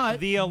 it's not.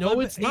 The no,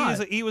 Olympic, it's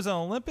not. He was an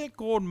Olympic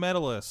gold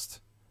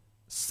medalist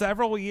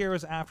several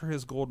years after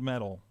his gold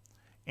medal,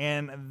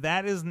 and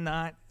that is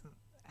not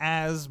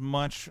as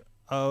much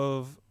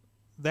of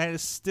that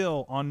is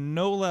still on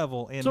no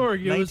level in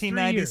Sorg, it was 3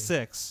 years.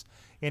 1996.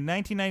 In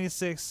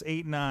 1996,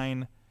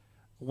 8-9,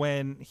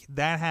 when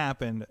that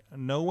happened,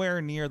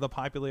 nowhere near the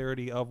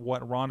popularity of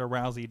what Ronda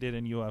Rousey did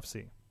in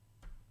UFC.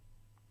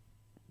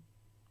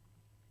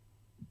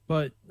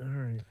 But all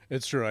right.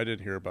 It's true. I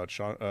didn't hear about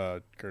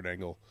Kurt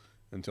Angle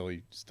until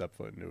he stepped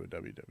foot into a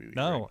WWE.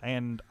 No,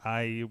 ring.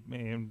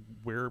 and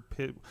we're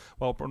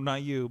well,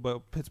 not you,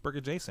 but Pittsburgh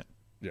adjacent.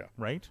 Yeah.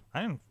 Right?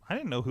 I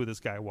didn't know who this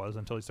guy was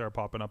until he started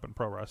popping up in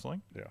pro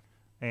wrestling. Yeah.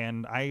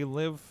 And I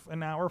live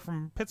an hour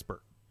from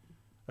Pittsburgh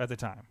at the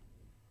time.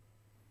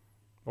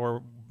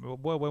 Or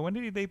when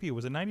did he debut?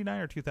 Was it 99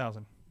 or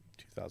 2000?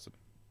 2000.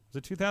 Was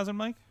it 2000,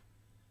 Mike?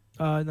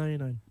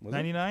 99.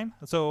 99?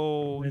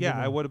 So, yeah,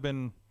 99. I would have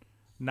been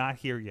not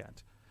here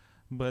yet.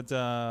 But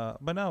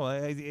no,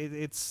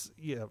 it's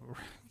yeah,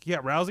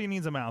 Rousey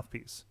needs a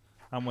mouthpiece.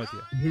 I'm with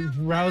you.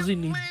 Rousey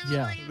needs,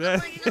 yeah.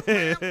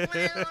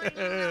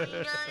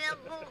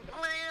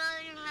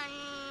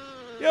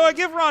 You know what?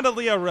 Give Ronda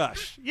Leo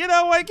Rush. You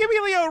know what? Give me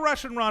Leo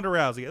Rush and Ronda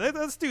Rousey.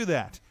 Let's do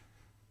that.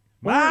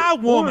 My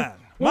woman,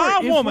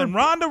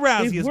 Ronda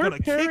Rousey is going to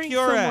kick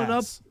your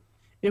ass.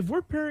 If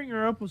we're pairing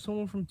her up with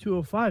someone from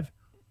 205,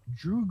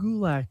 Drew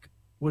Gulak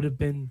would have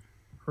been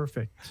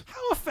perfect.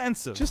 How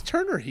offensive! Just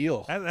turn her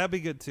heel. That'd be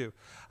good too.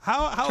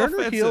 How Turn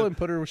offensive? her heel and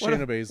put her with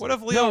Shayna Baszler. What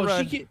if Leo No,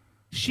 Rush?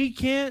 she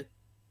can't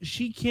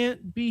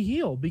be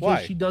heel because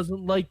Why? she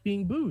doesn't like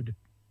being booed.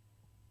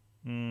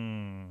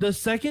 The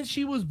second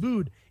she was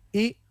booed,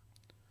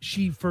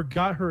 she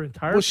forgot her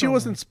entire. Well, she promo.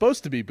 wasn't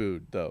supposed to be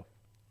booed, though.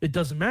 It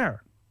doesn't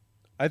matter.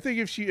 I think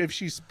if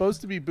she's supposed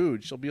to be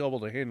booed, she'll be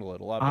able to handle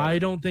it a lot better. I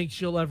don't think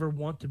she'll ever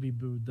want to be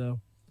booed though,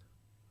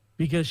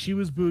 because she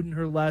was booed in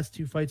her last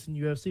 2 fights in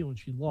UFC when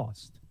she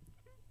lost.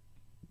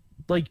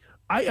 Like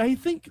I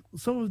think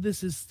some of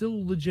this is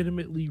still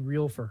legitimately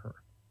real for her.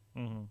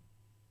 Mm-hmm.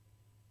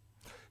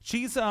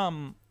 She's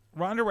Ronda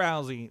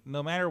Rousey.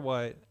 No matter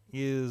what,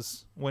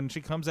 is when she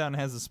comes out and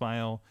has a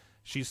smile,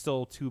 she's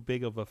still too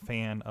big of a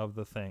fan of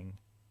the thing.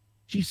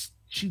 She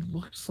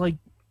looks like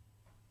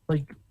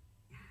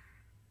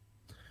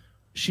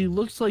she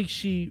looks like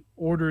she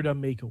ordered a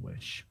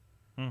Make-A-Wish.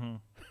 Mm-hmm.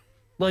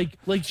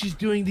 Like she's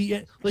doing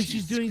the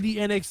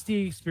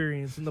NXT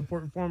experience in the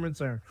Performance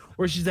Center,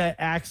 or she's at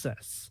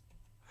Access.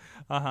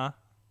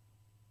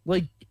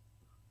 Like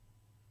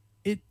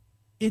it.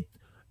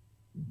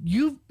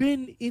 You've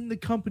been in the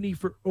company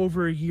for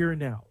over a year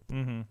now.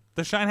 Mm-hmm.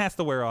 The shine has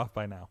to wear off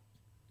by now.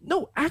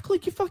 No, act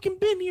like you fucking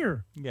been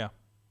here. Yeah.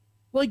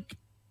 Like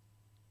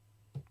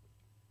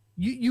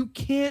you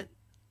can't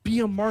be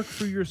a mark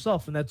for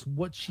yourself, and that's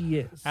what she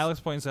is. Alex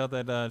points out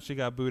that she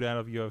got booed out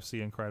of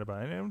UFC and cried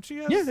about it. And she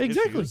has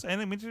exactly. issues.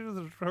 And I mean,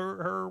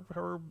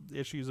 her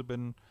issues have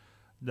been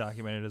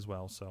documented as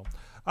well. So,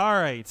 all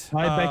right.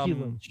 By Becky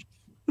Lynch.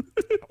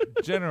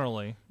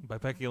 Generally, by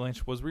Becky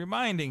Lynch was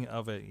reminding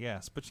of it,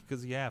 yes, but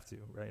because you have to,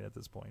 right, at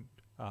this point,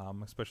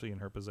 especially in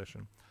her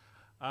position.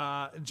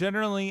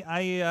 Generally,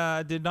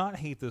 I did not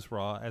hate this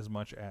Raw as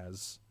much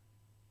as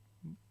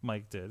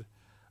Mike did.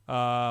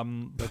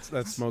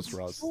 That's most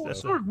Raws.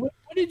 Sorg, what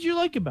did you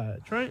like about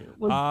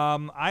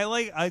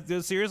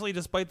it? Seriously,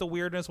 despite the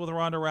weirdness with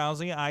Ronda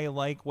Rousey, I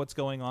like what's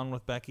going on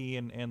with Becky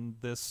and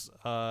this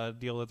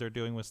deal that they're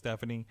doing with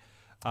Stephanie.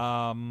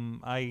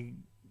 I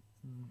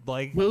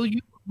like.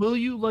 Will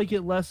you like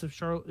it less if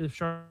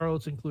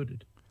Charlotte's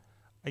included?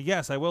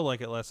 Yes, I will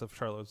like it less if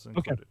Charlotte's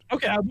included.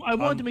 Okay. I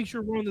wanted to make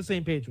sure we're on the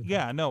same page with that.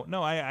 Yeah,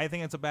 no. I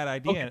think it's a bad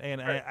idea,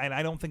 and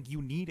I don't think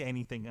you need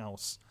anything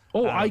else.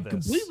 Oh, out I of this.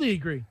 completely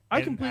agree.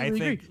 I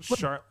completely agree.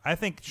 I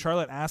think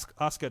Charlotte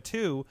Asuka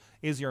 2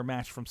 is your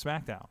match from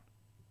SmackDown.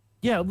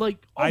 Yeah,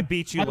 like I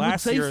beat you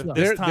last year. So.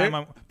 This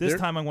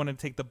time I'm going to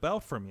take the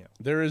belt from you.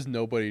 There is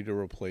nobody to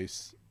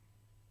replace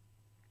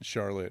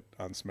Charlotte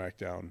on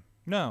SmackDown.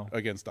 No,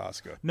 against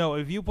Asuka. No,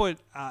 if you put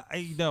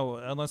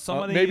unless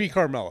somebody maybe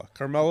Carmella.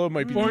 Carmella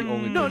might be the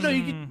only.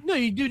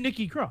 You do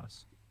Nikki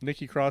Cross.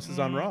 Nikki Cross is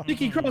on Raw.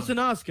 Nikki Cross and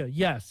Asuka,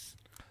 yes.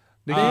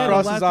 Nikki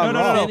Cross is on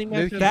Raw.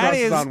 Nikki Cross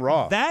is on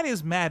Raw. That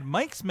is Mad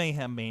Mike's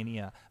Mayhem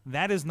Mania.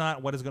 That is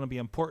not what is going to be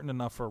important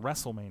enough for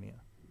WrestleMania,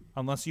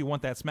 unless you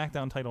want that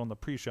SmackDown title in the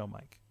pre-show,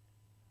 Mike.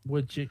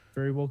 Which it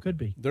very well could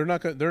be. They're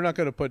not going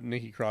to put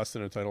Nikki Cross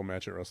in a title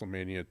match at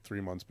WrestleMania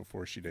 3 months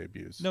before she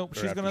debuts. Nope,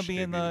 she's going to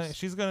be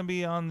she's going to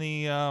be on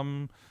the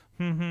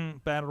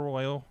Battle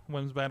Royal,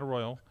 Women's Battle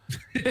Royal.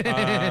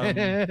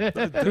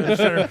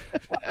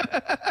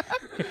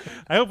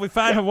 I hope we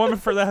find a woman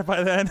for that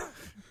by then.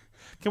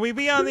 Can we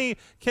be on the?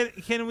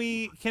 Can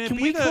we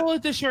call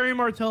it the Sherry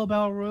Martel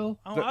Battle Royal?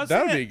 Oh,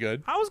 that would be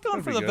good. I was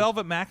going for the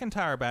Velvet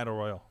McIntyre Battle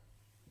Royal.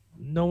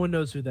 No one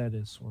knows who that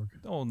is, Sorg.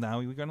 Oh, now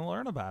we're going to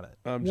learn about it.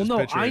 I'm just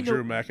picturing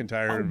Drew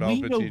McIntyre and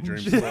Velveteen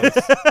Dream.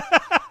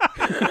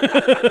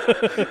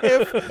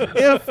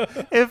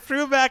 If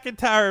Drew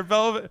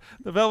McIntyre,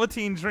 the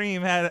Velveteen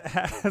Dream, had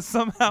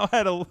somehow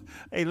had a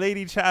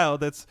lady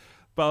child that's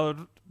about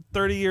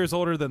 30 years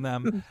older than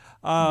them.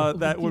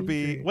 That would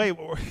be wait.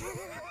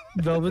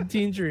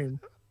 Velveteen Dream.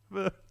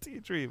 The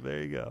T-Dream.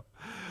 There you go.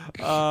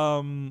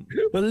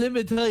 But let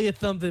me tell you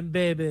something,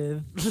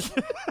 baby.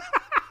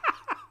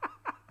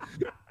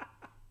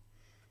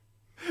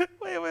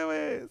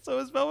 Wait. So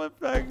is Velvet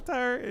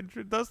McIntyre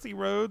and Dusty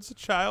Rhodes'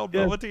 child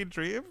Yes. Velveteen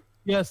Dream?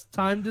 Yes,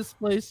 time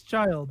displaced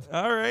child.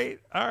 All right.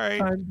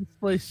 Time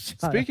displaced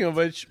child. Speaking of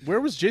which, where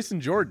was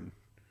Jason Jordan?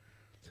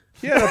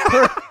 He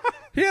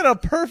had a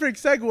perfect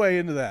segue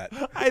into that.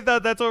 I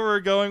thought that's where we were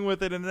going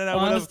with it, and then I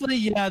would have. Honestly,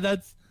 yeah,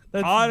 that's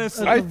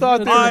Honestly, I thought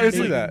they were gonna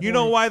Honestly, do that. you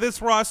know why this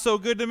Raw is so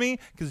good to me?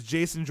 Because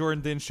Jason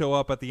Jordan didn't show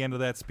up at the end of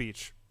that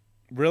speech.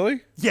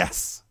 Really?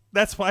 Yes,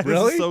 that's why this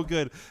Really? is so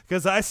good.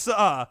 Because I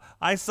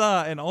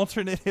saw an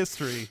alternate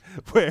history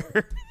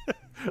where,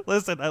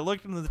 listen, I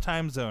looked into the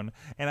time zone,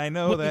 and I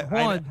know Wait, that,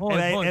 hold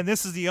on. and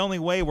this is the only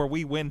way where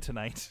we win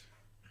tonight.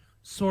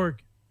 Sorg.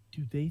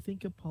 Do they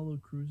think Apollo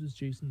Crews is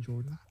Jason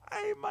Jordan?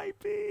 I might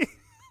be.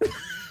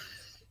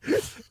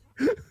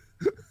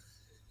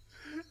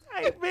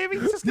 Maybe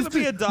he's just gonna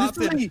be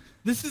adopted.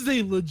 This is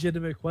a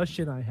legitimate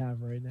question I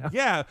have right now.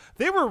 Yeah,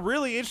 they were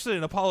really interested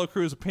in Apollo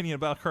Crews' opinion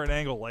about Kurt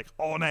Angle like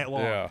all night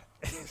long. Yeah.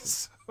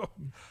 So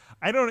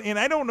I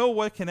don't know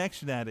what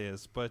connection that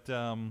is, but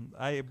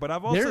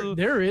I've also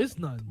There is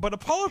none. But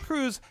Apollo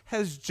Crews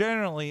has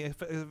generally,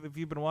 if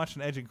you've been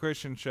watching Edge and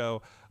Christian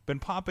show, been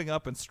popping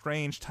up in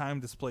strange time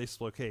displaced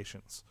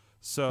locations.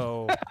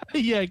 So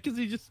Yeah, because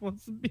he just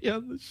wants to be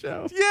on the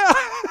show. yeah.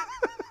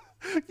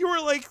 You were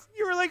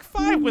like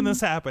 5 when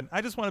this happened.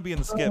 I just want to be in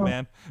the skit,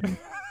 man.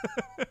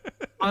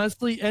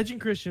 Honestly, Edge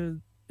and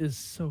Christian is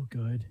so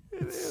good.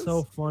 It's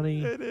so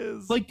funny. It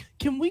is. Like,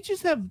 can we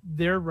just have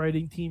their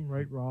writing team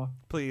write Raw?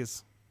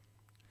 Please.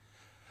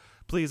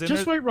 And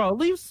Just write Raw.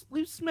 Leave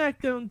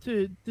SmackDown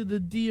to the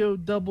Dio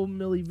double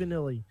Milli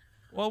Vanilli.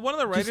 well, one of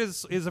the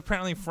writers is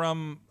apparently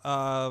from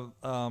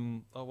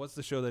what's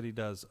the show that he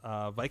does?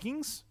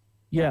 Vikings,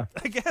 Yeah.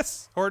 I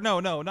guess. Or no,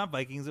 not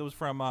Vikings. It was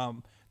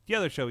from the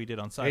other show he did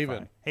on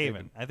Sci-Fi.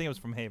 Haven. I think it was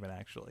from Haven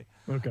actually.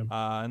 Okay.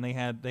 And they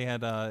had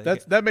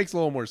That makes a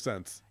little more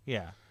sense.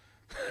 yeah.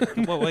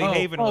 Well,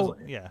 Haven was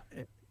yeah.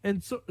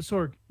 And so,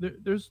 Sorg,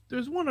 there's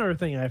one other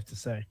thing I have to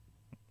say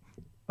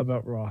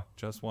about Raw.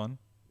 Just one.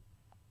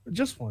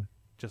 Just one.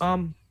 Just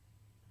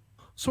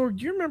Sorg,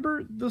 do you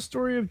remember the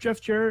story of Jeff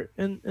Jarrett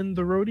and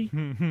the roadie?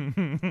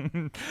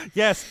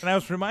 Yes, and I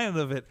was reminded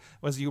of it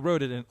as you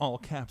wrote it in all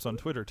caps on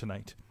Twitter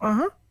tonight.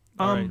 Uh-huh.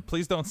 All right,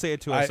 please don't say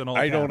it to us in all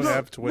caps. I don't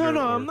have Twitter. No,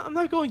 or- I'm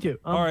not going to.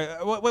 All right,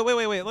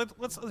 wait.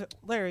 Let's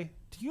Larry.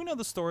 Do you know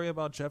the story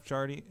about Jeff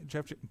Jardy?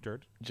 Jeff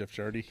Jardy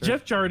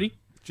Jeff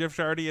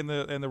Jardy.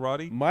 and the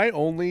Roddy? My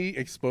only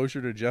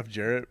exposure to Jeff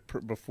Jarrett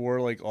before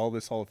like all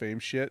this Hall of Fame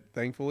shit,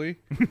 thankfully,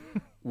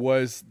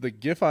 was the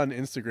GIF on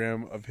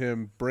Instagram of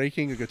him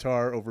breaking a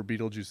guitar over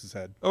Beetlejuice's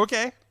head.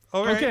 Okay.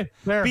 Okay,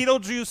 fair.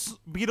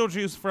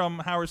 Beetlejuice from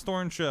Howard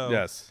Stern show.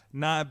 Yes.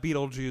 Not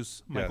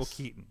Beetlejuice Michael Yes.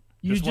 Keaton.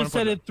 You wanna just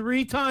said put it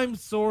 3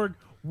 times, Sorg.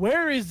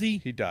 Where is he?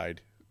 He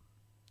died.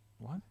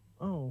 What?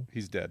 Oh.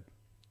 He's dead.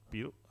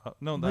 Beetle?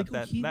 No, Michael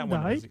that Keaton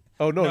one. died?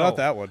 Oh no, not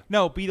that one.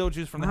 No,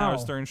 Beetlejuice from the Wow. Howard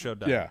Stern show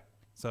died. Yeah.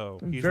 So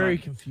I'm he's very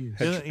not- confused.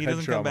 He doesn't, Head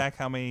come trauma. back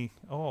how many?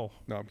 Oh.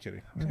 No, I'm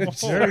kidding.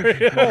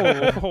 Very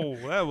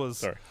That was.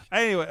 Sorry.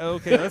 Anyway,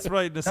 okay, let's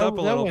write this up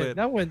a little bit.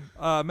 That went.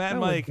 Matt and that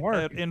Mike,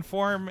 went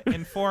dark.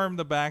 inform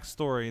the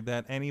backstory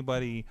that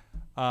anybody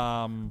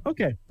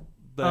Okay.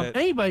 that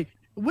Anybody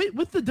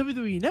with the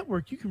WWE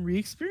Network, you can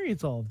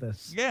re-experience all of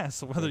this.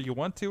 yes, whether you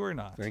want to or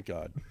not. Thank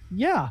God.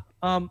 Yeah.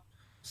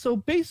 So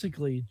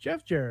basically,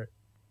 Jeff Jarrett,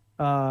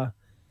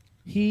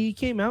 he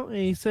came out and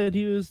he said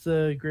he was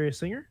the greatest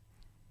singer,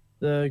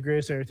 the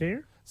greatest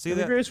entertainer, See and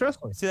the that? greatest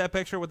wrestler. See that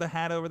picture with the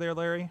hat over there,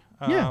 Larry?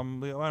 Yeah. I don't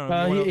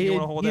know. You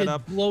want to hold he that had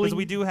up? Because glowing-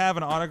 we do have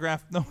an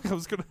autograph. No, I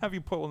was going to have you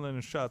put one in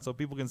a shot so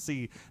people can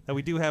see that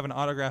we do have an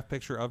autograph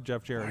picture of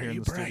Jeff Jarrett here in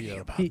the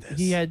studio.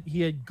 He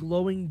had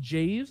glowing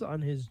J's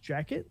on his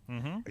jacket, I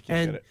can't get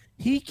and it.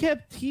 he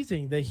kept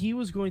teasing that he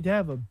was going to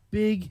have a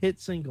big hit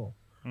single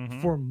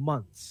for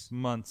months.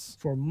 Months.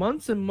 For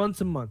months and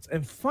months and months.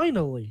 And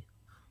finally,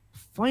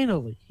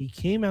 he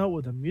came out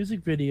with a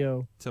music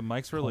video To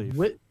Mike's relief.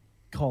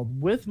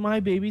 called With My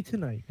Baby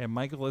Tonight. And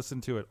Mike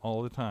listened to it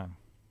all the time.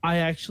 I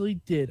actually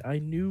did. I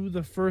knew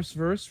the first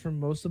verse from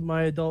most of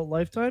my adult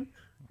lifetime.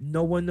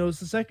 No one knows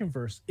the second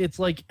verse. It's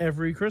like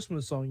every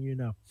Christmas song you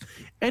know.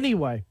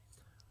 Anyway,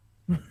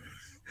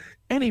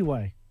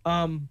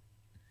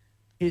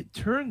 it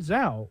turns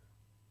out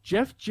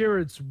Jeff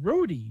Jarrett's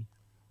roadie,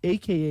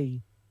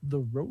 aka the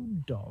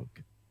Road Dog,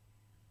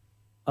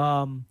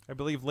 I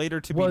believe later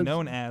to be Was-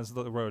 known as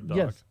the Road Dog.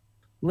 yes,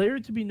 later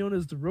to be known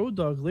as the Road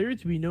Dog, later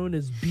to be known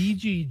as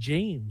BG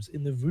James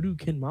in the Voodoo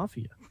Kin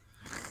Mafia.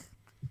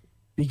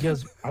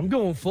 Because I'm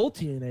going full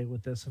TNA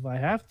with this if I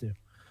have to.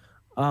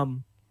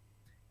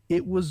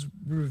 It was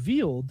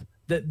revealed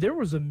that there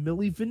was a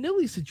Milli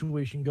Vanilli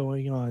situation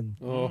going on.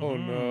 Oh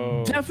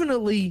no.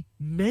 Definitely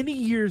many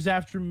years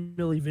after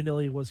Milli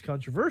Vanilli was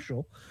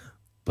controversial,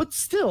 but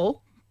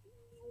still,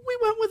 we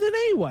went with it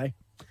anyway.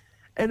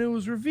 And it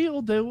was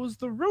revealed that it was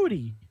the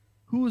roadie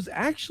who was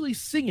actually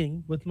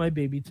singing with my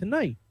baby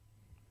tonight.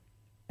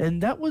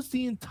 And that was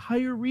the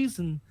entire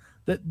reason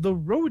that the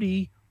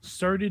roadie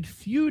started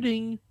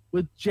feuding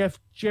with Jeff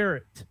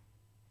Jarrett.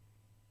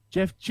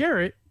 Jeff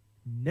Jarrett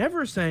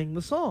never sang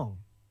the song.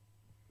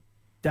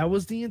 That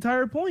was the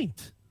entire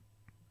point.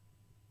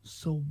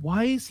 So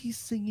why is he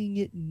singing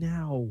it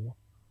now?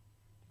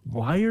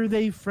 Why are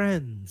they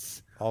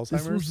friends? Alzheimer's?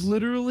 This was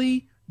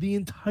literally the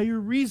entire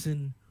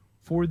reason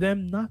for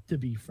them not to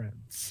be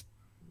friends.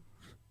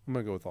 I'm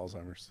going to go with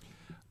Alzheimer's.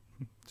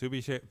 To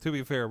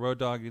be fair, Road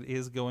Dogg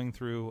is going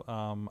through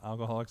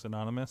Alcoholics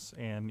Anonymous,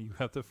 and you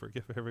have to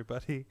forgive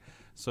everybody.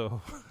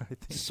 So I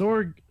think.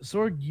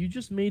 Sorg, you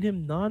just made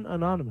him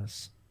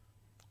non-anonymous.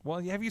 Well,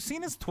 have you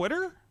seen his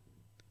Twitter?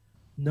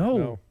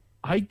 No,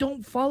 I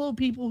don't follow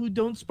people who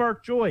don't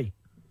spark joy.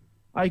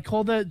 I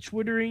call that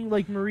twittering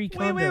like Marie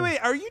Kondo. Wait!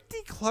 Are you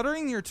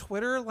decluttering your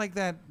Twitter like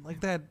that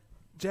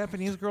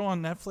Japanese girl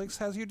on Netflix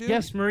has you do?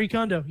 Yes, Marie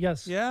Kondo.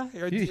 Yes. Yeah,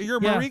 you're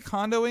Yeah. Marie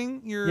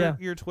Kondoing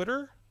your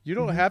Twitter. You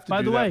don't have to By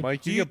do the that, way,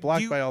 Mike. You get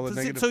blocked by all the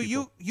negative so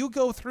people. you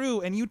go through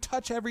and you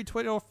touch every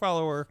Twitter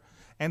follower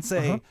and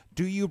say,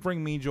 "Do you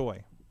bring me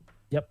joy?"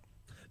 Yep.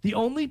 The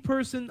only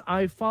person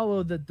I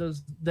follow that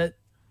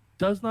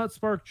does not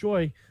spark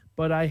joy,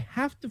 but I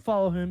have to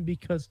follow him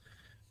because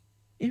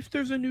if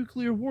there's a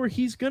nuclear war,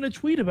 he's gonna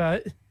tweet about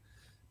it,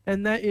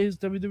 and that is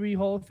WWE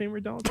Hall of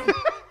Famer Donald Trump.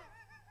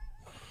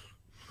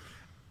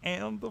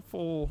 And the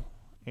fool.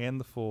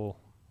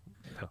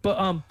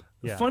 But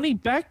Yeah. funny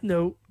back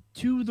note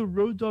to the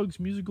Road Dogg's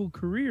musical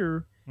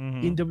career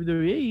in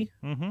WWE,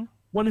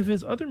 one of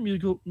his other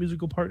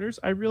musical partners,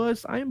 I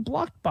realized I am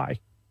blocked by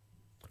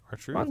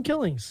R-Truth? Ron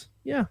Killings.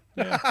 Yeah.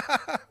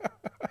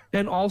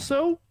 And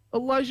also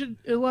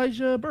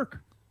Elijah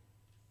Burke.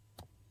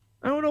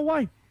 I don't know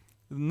why.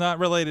 Not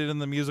related in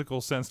the musical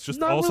sense, just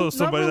Not also not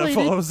somebody that related,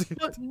 follows you.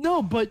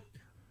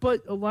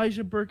 But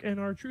Elijah Burke and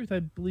R-Truth, I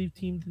believe,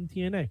 teamed in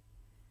TNA.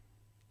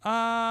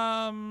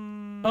 Oh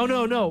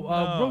No.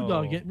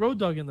 Road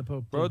Dogg and the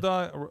Pope. did.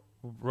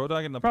 Road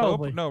Dogg and the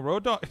Probably. Pope? No,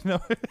 Road Dogg. No.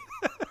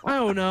 I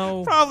don't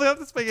know. Probably. I'm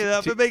just making it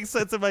up. It makes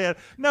sense in my head.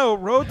 No,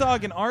 Road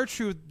Dogg and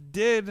R-Truth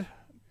did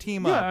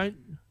team up. Yeah.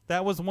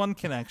 That was one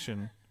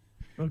connection.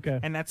 Okay.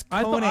 And that's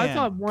I Conan.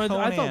 thought one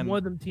Conan.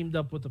 of them teamed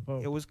up with the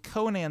Pope. It was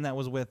Conan that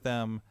was with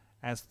them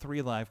as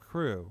 3 Live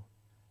Crew.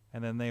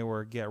 And then they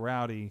were Get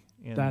Rowdy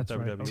in That's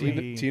right.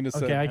 WWE. Tina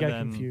said, Okay, I got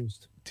then-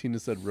 confused. Tina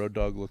said Road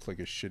Dogg looked like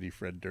a shitty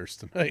Fred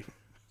Durst tonight.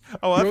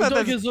 Oh, I Road thought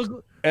Dogg that's has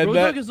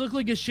looked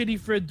like a shitty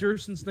Fred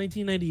Durst since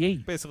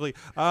 1998. basically.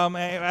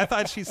 I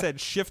thought she said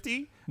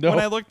shifty No. when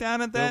I looked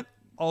down at that.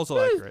 Also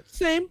accurate.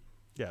 Same.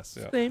 Yes.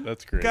 Yeah, Same.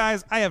 that's great.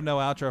 Guys, I have no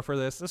outro for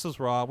this. This is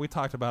Raw. We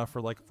talked about it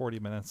for like 40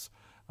 minutes.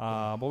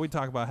 But we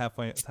talk about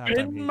halftime Spend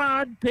heat.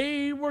 my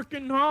day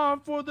working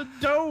hard for the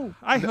dough.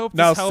 I hope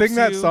Now this helps sing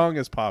that you. song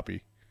as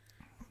Poppy.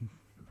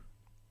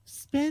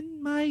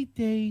 Spend my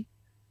day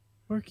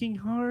working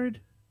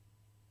hard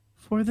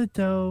for the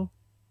dough.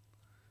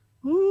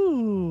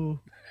 Ooh.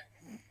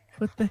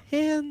 But the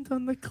hand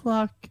on the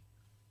clock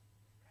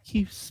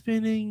keeps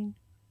spinning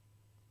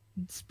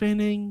and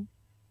spinning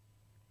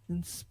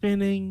and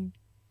spinning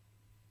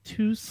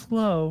too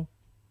slow.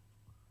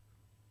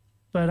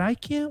 But I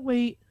can't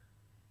wait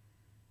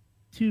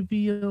to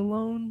be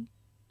alone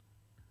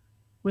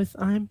with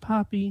I'm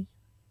Poppy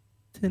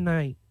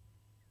tonight.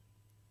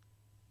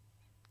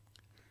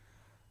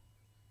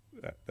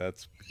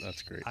 That's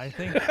great. I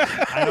think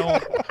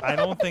I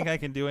don't think I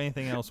can do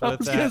anything else I with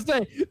was gonna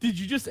that. say, did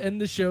you just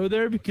end the show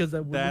there? Because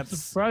that would have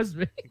That's- surprised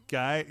me.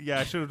 Guy, yeah,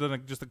 I should have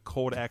done just a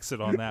cold exit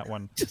on that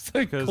one. Just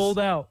like 'Cause cold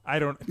out. I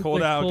don't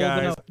cold like out, cold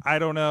guys. out. I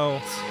don't know.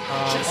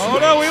 Oh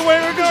no, we're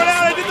going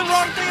out. I did the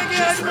wrong thing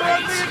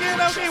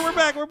again.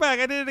 Okay, we're back.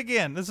 I did it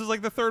again. This is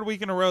like the 3rd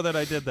week in a row that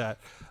I did that.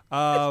 We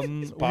Poppy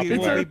will It's be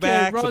okay.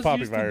 back. Ross Poppy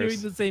used to virus.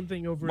 doing the same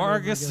thing over and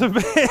Marcus over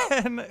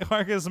again.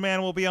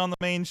 Mann will be on the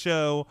main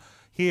show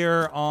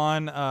here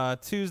on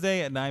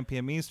Tuesday at 9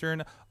 p.m.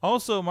 Eastern.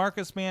 Also,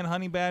 Marcus Mann,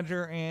 Honey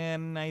Badger,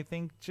 and I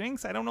think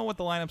Jinx, I don't know what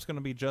the lineup's going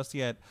to be just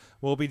yet,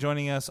 will be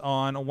joining us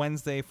on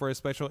Wednesday for a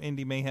special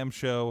Indie Mayhem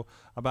show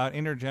about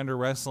intergender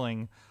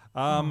wrestling.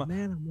 Oh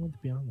man, I want to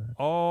be on that.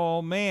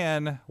 Oh,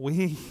 man,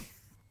 we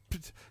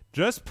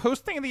just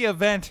posting the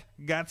event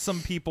got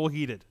some people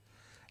heated.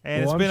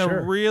 And Well, it's been I'm a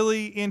sure.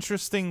 really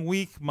interesting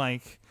week,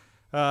 Mike.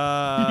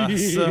 Yeah,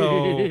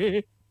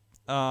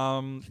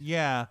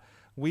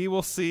 we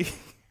will see.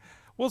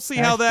 We'll see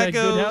how that Hashtag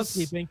good goes.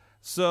 housekeeping.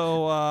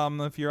 So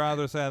if you're on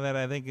the other side of that,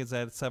 I think it's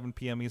at 7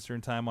 p.m. Eastern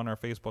time on our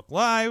Facebook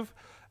Live.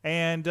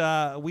 And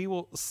we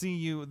will see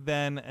you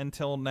then.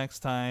 Until next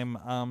time,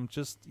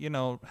 just,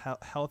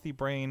 healthy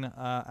brain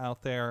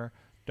out there.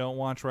 Don't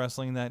watch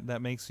wrestling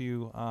that makes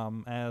you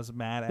as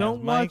mad Don't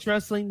as Mike. watch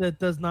wrestling that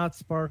does not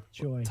spark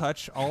joy.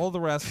 Touch all the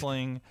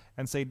wrestling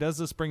and say, does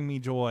this bring me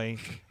joy?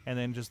 And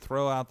then just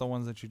throw out the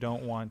ones that you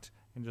don't want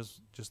and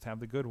just have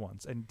the good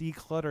ones. And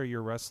declutter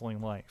your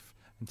wrestling life.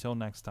 Until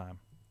next time.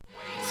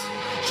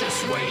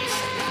 Just wait,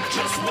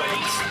 just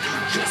wait,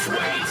 just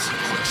wait,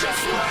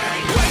 just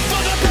wait. Wait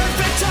for the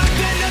perfect time,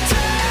 then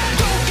attack.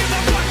 Don't give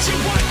up what you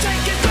want,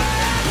 take it.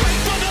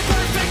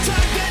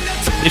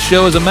 This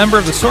show is a member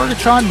of the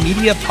Sorgatron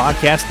Media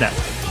Podcast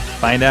Network.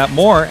 Find out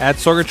more at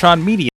sorgatronmedia.com.